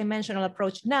multidimensional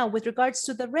approach. Now, with regards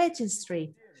to the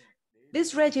registry,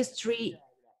 this registry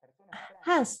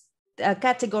has a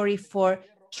category for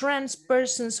trans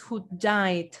persons who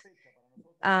died,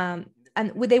 and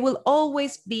they will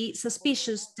always be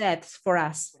suspicious deaths for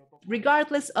us,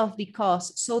 regardless of the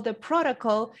cause. So the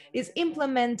protocol is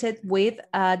implemented with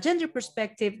a gender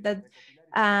perspective that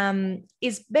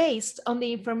is based on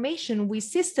the information we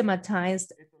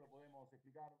systematized,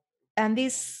 and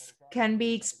this can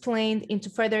be explained into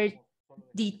further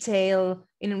detail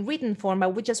in written form,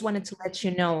 but we just wanted to let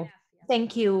you know.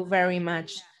 Thank you very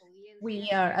much.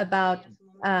 We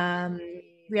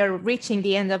are reaching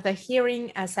the end of the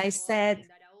hearing. As I said,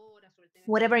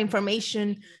 whatever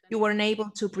information you weren't able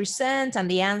to present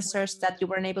and the answers that you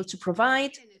weren't able to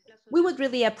provide, we would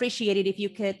really appreciate it if you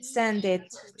could send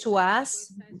it to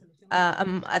us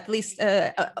at least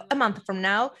a month from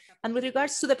now. And with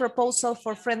regards to the proposal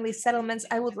for friendly settlements,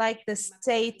 I would like the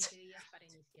state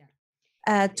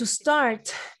to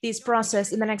start this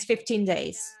process in the next 15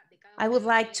 days. I would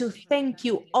like to thank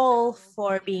you all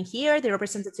for being here, the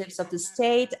representatives of the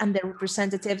state and the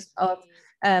representatives of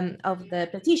the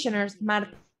petitioners.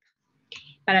 Marta.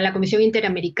 Para la Comisión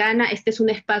Interamericana, este es un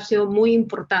espacio muy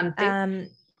importante.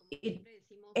 It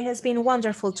has been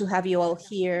wonderful to have you all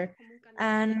here.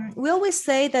 And we always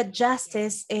say that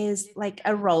justice is like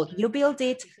a road. You build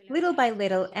it little by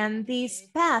little, and this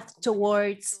path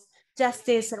towards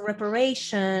justice and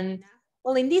reparation,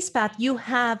 well, in this path, you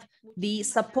have the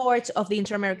support of the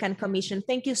Inter-American Commission.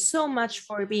 Thank you so much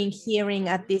for being here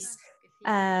at this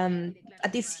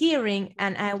hearing,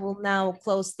 and I will now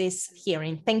close this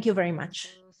hearing. Thank you very much.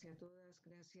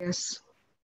 Gracias.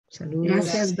 Saludos.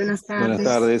 Gracias, buenas tardes. Buenas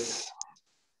tardes.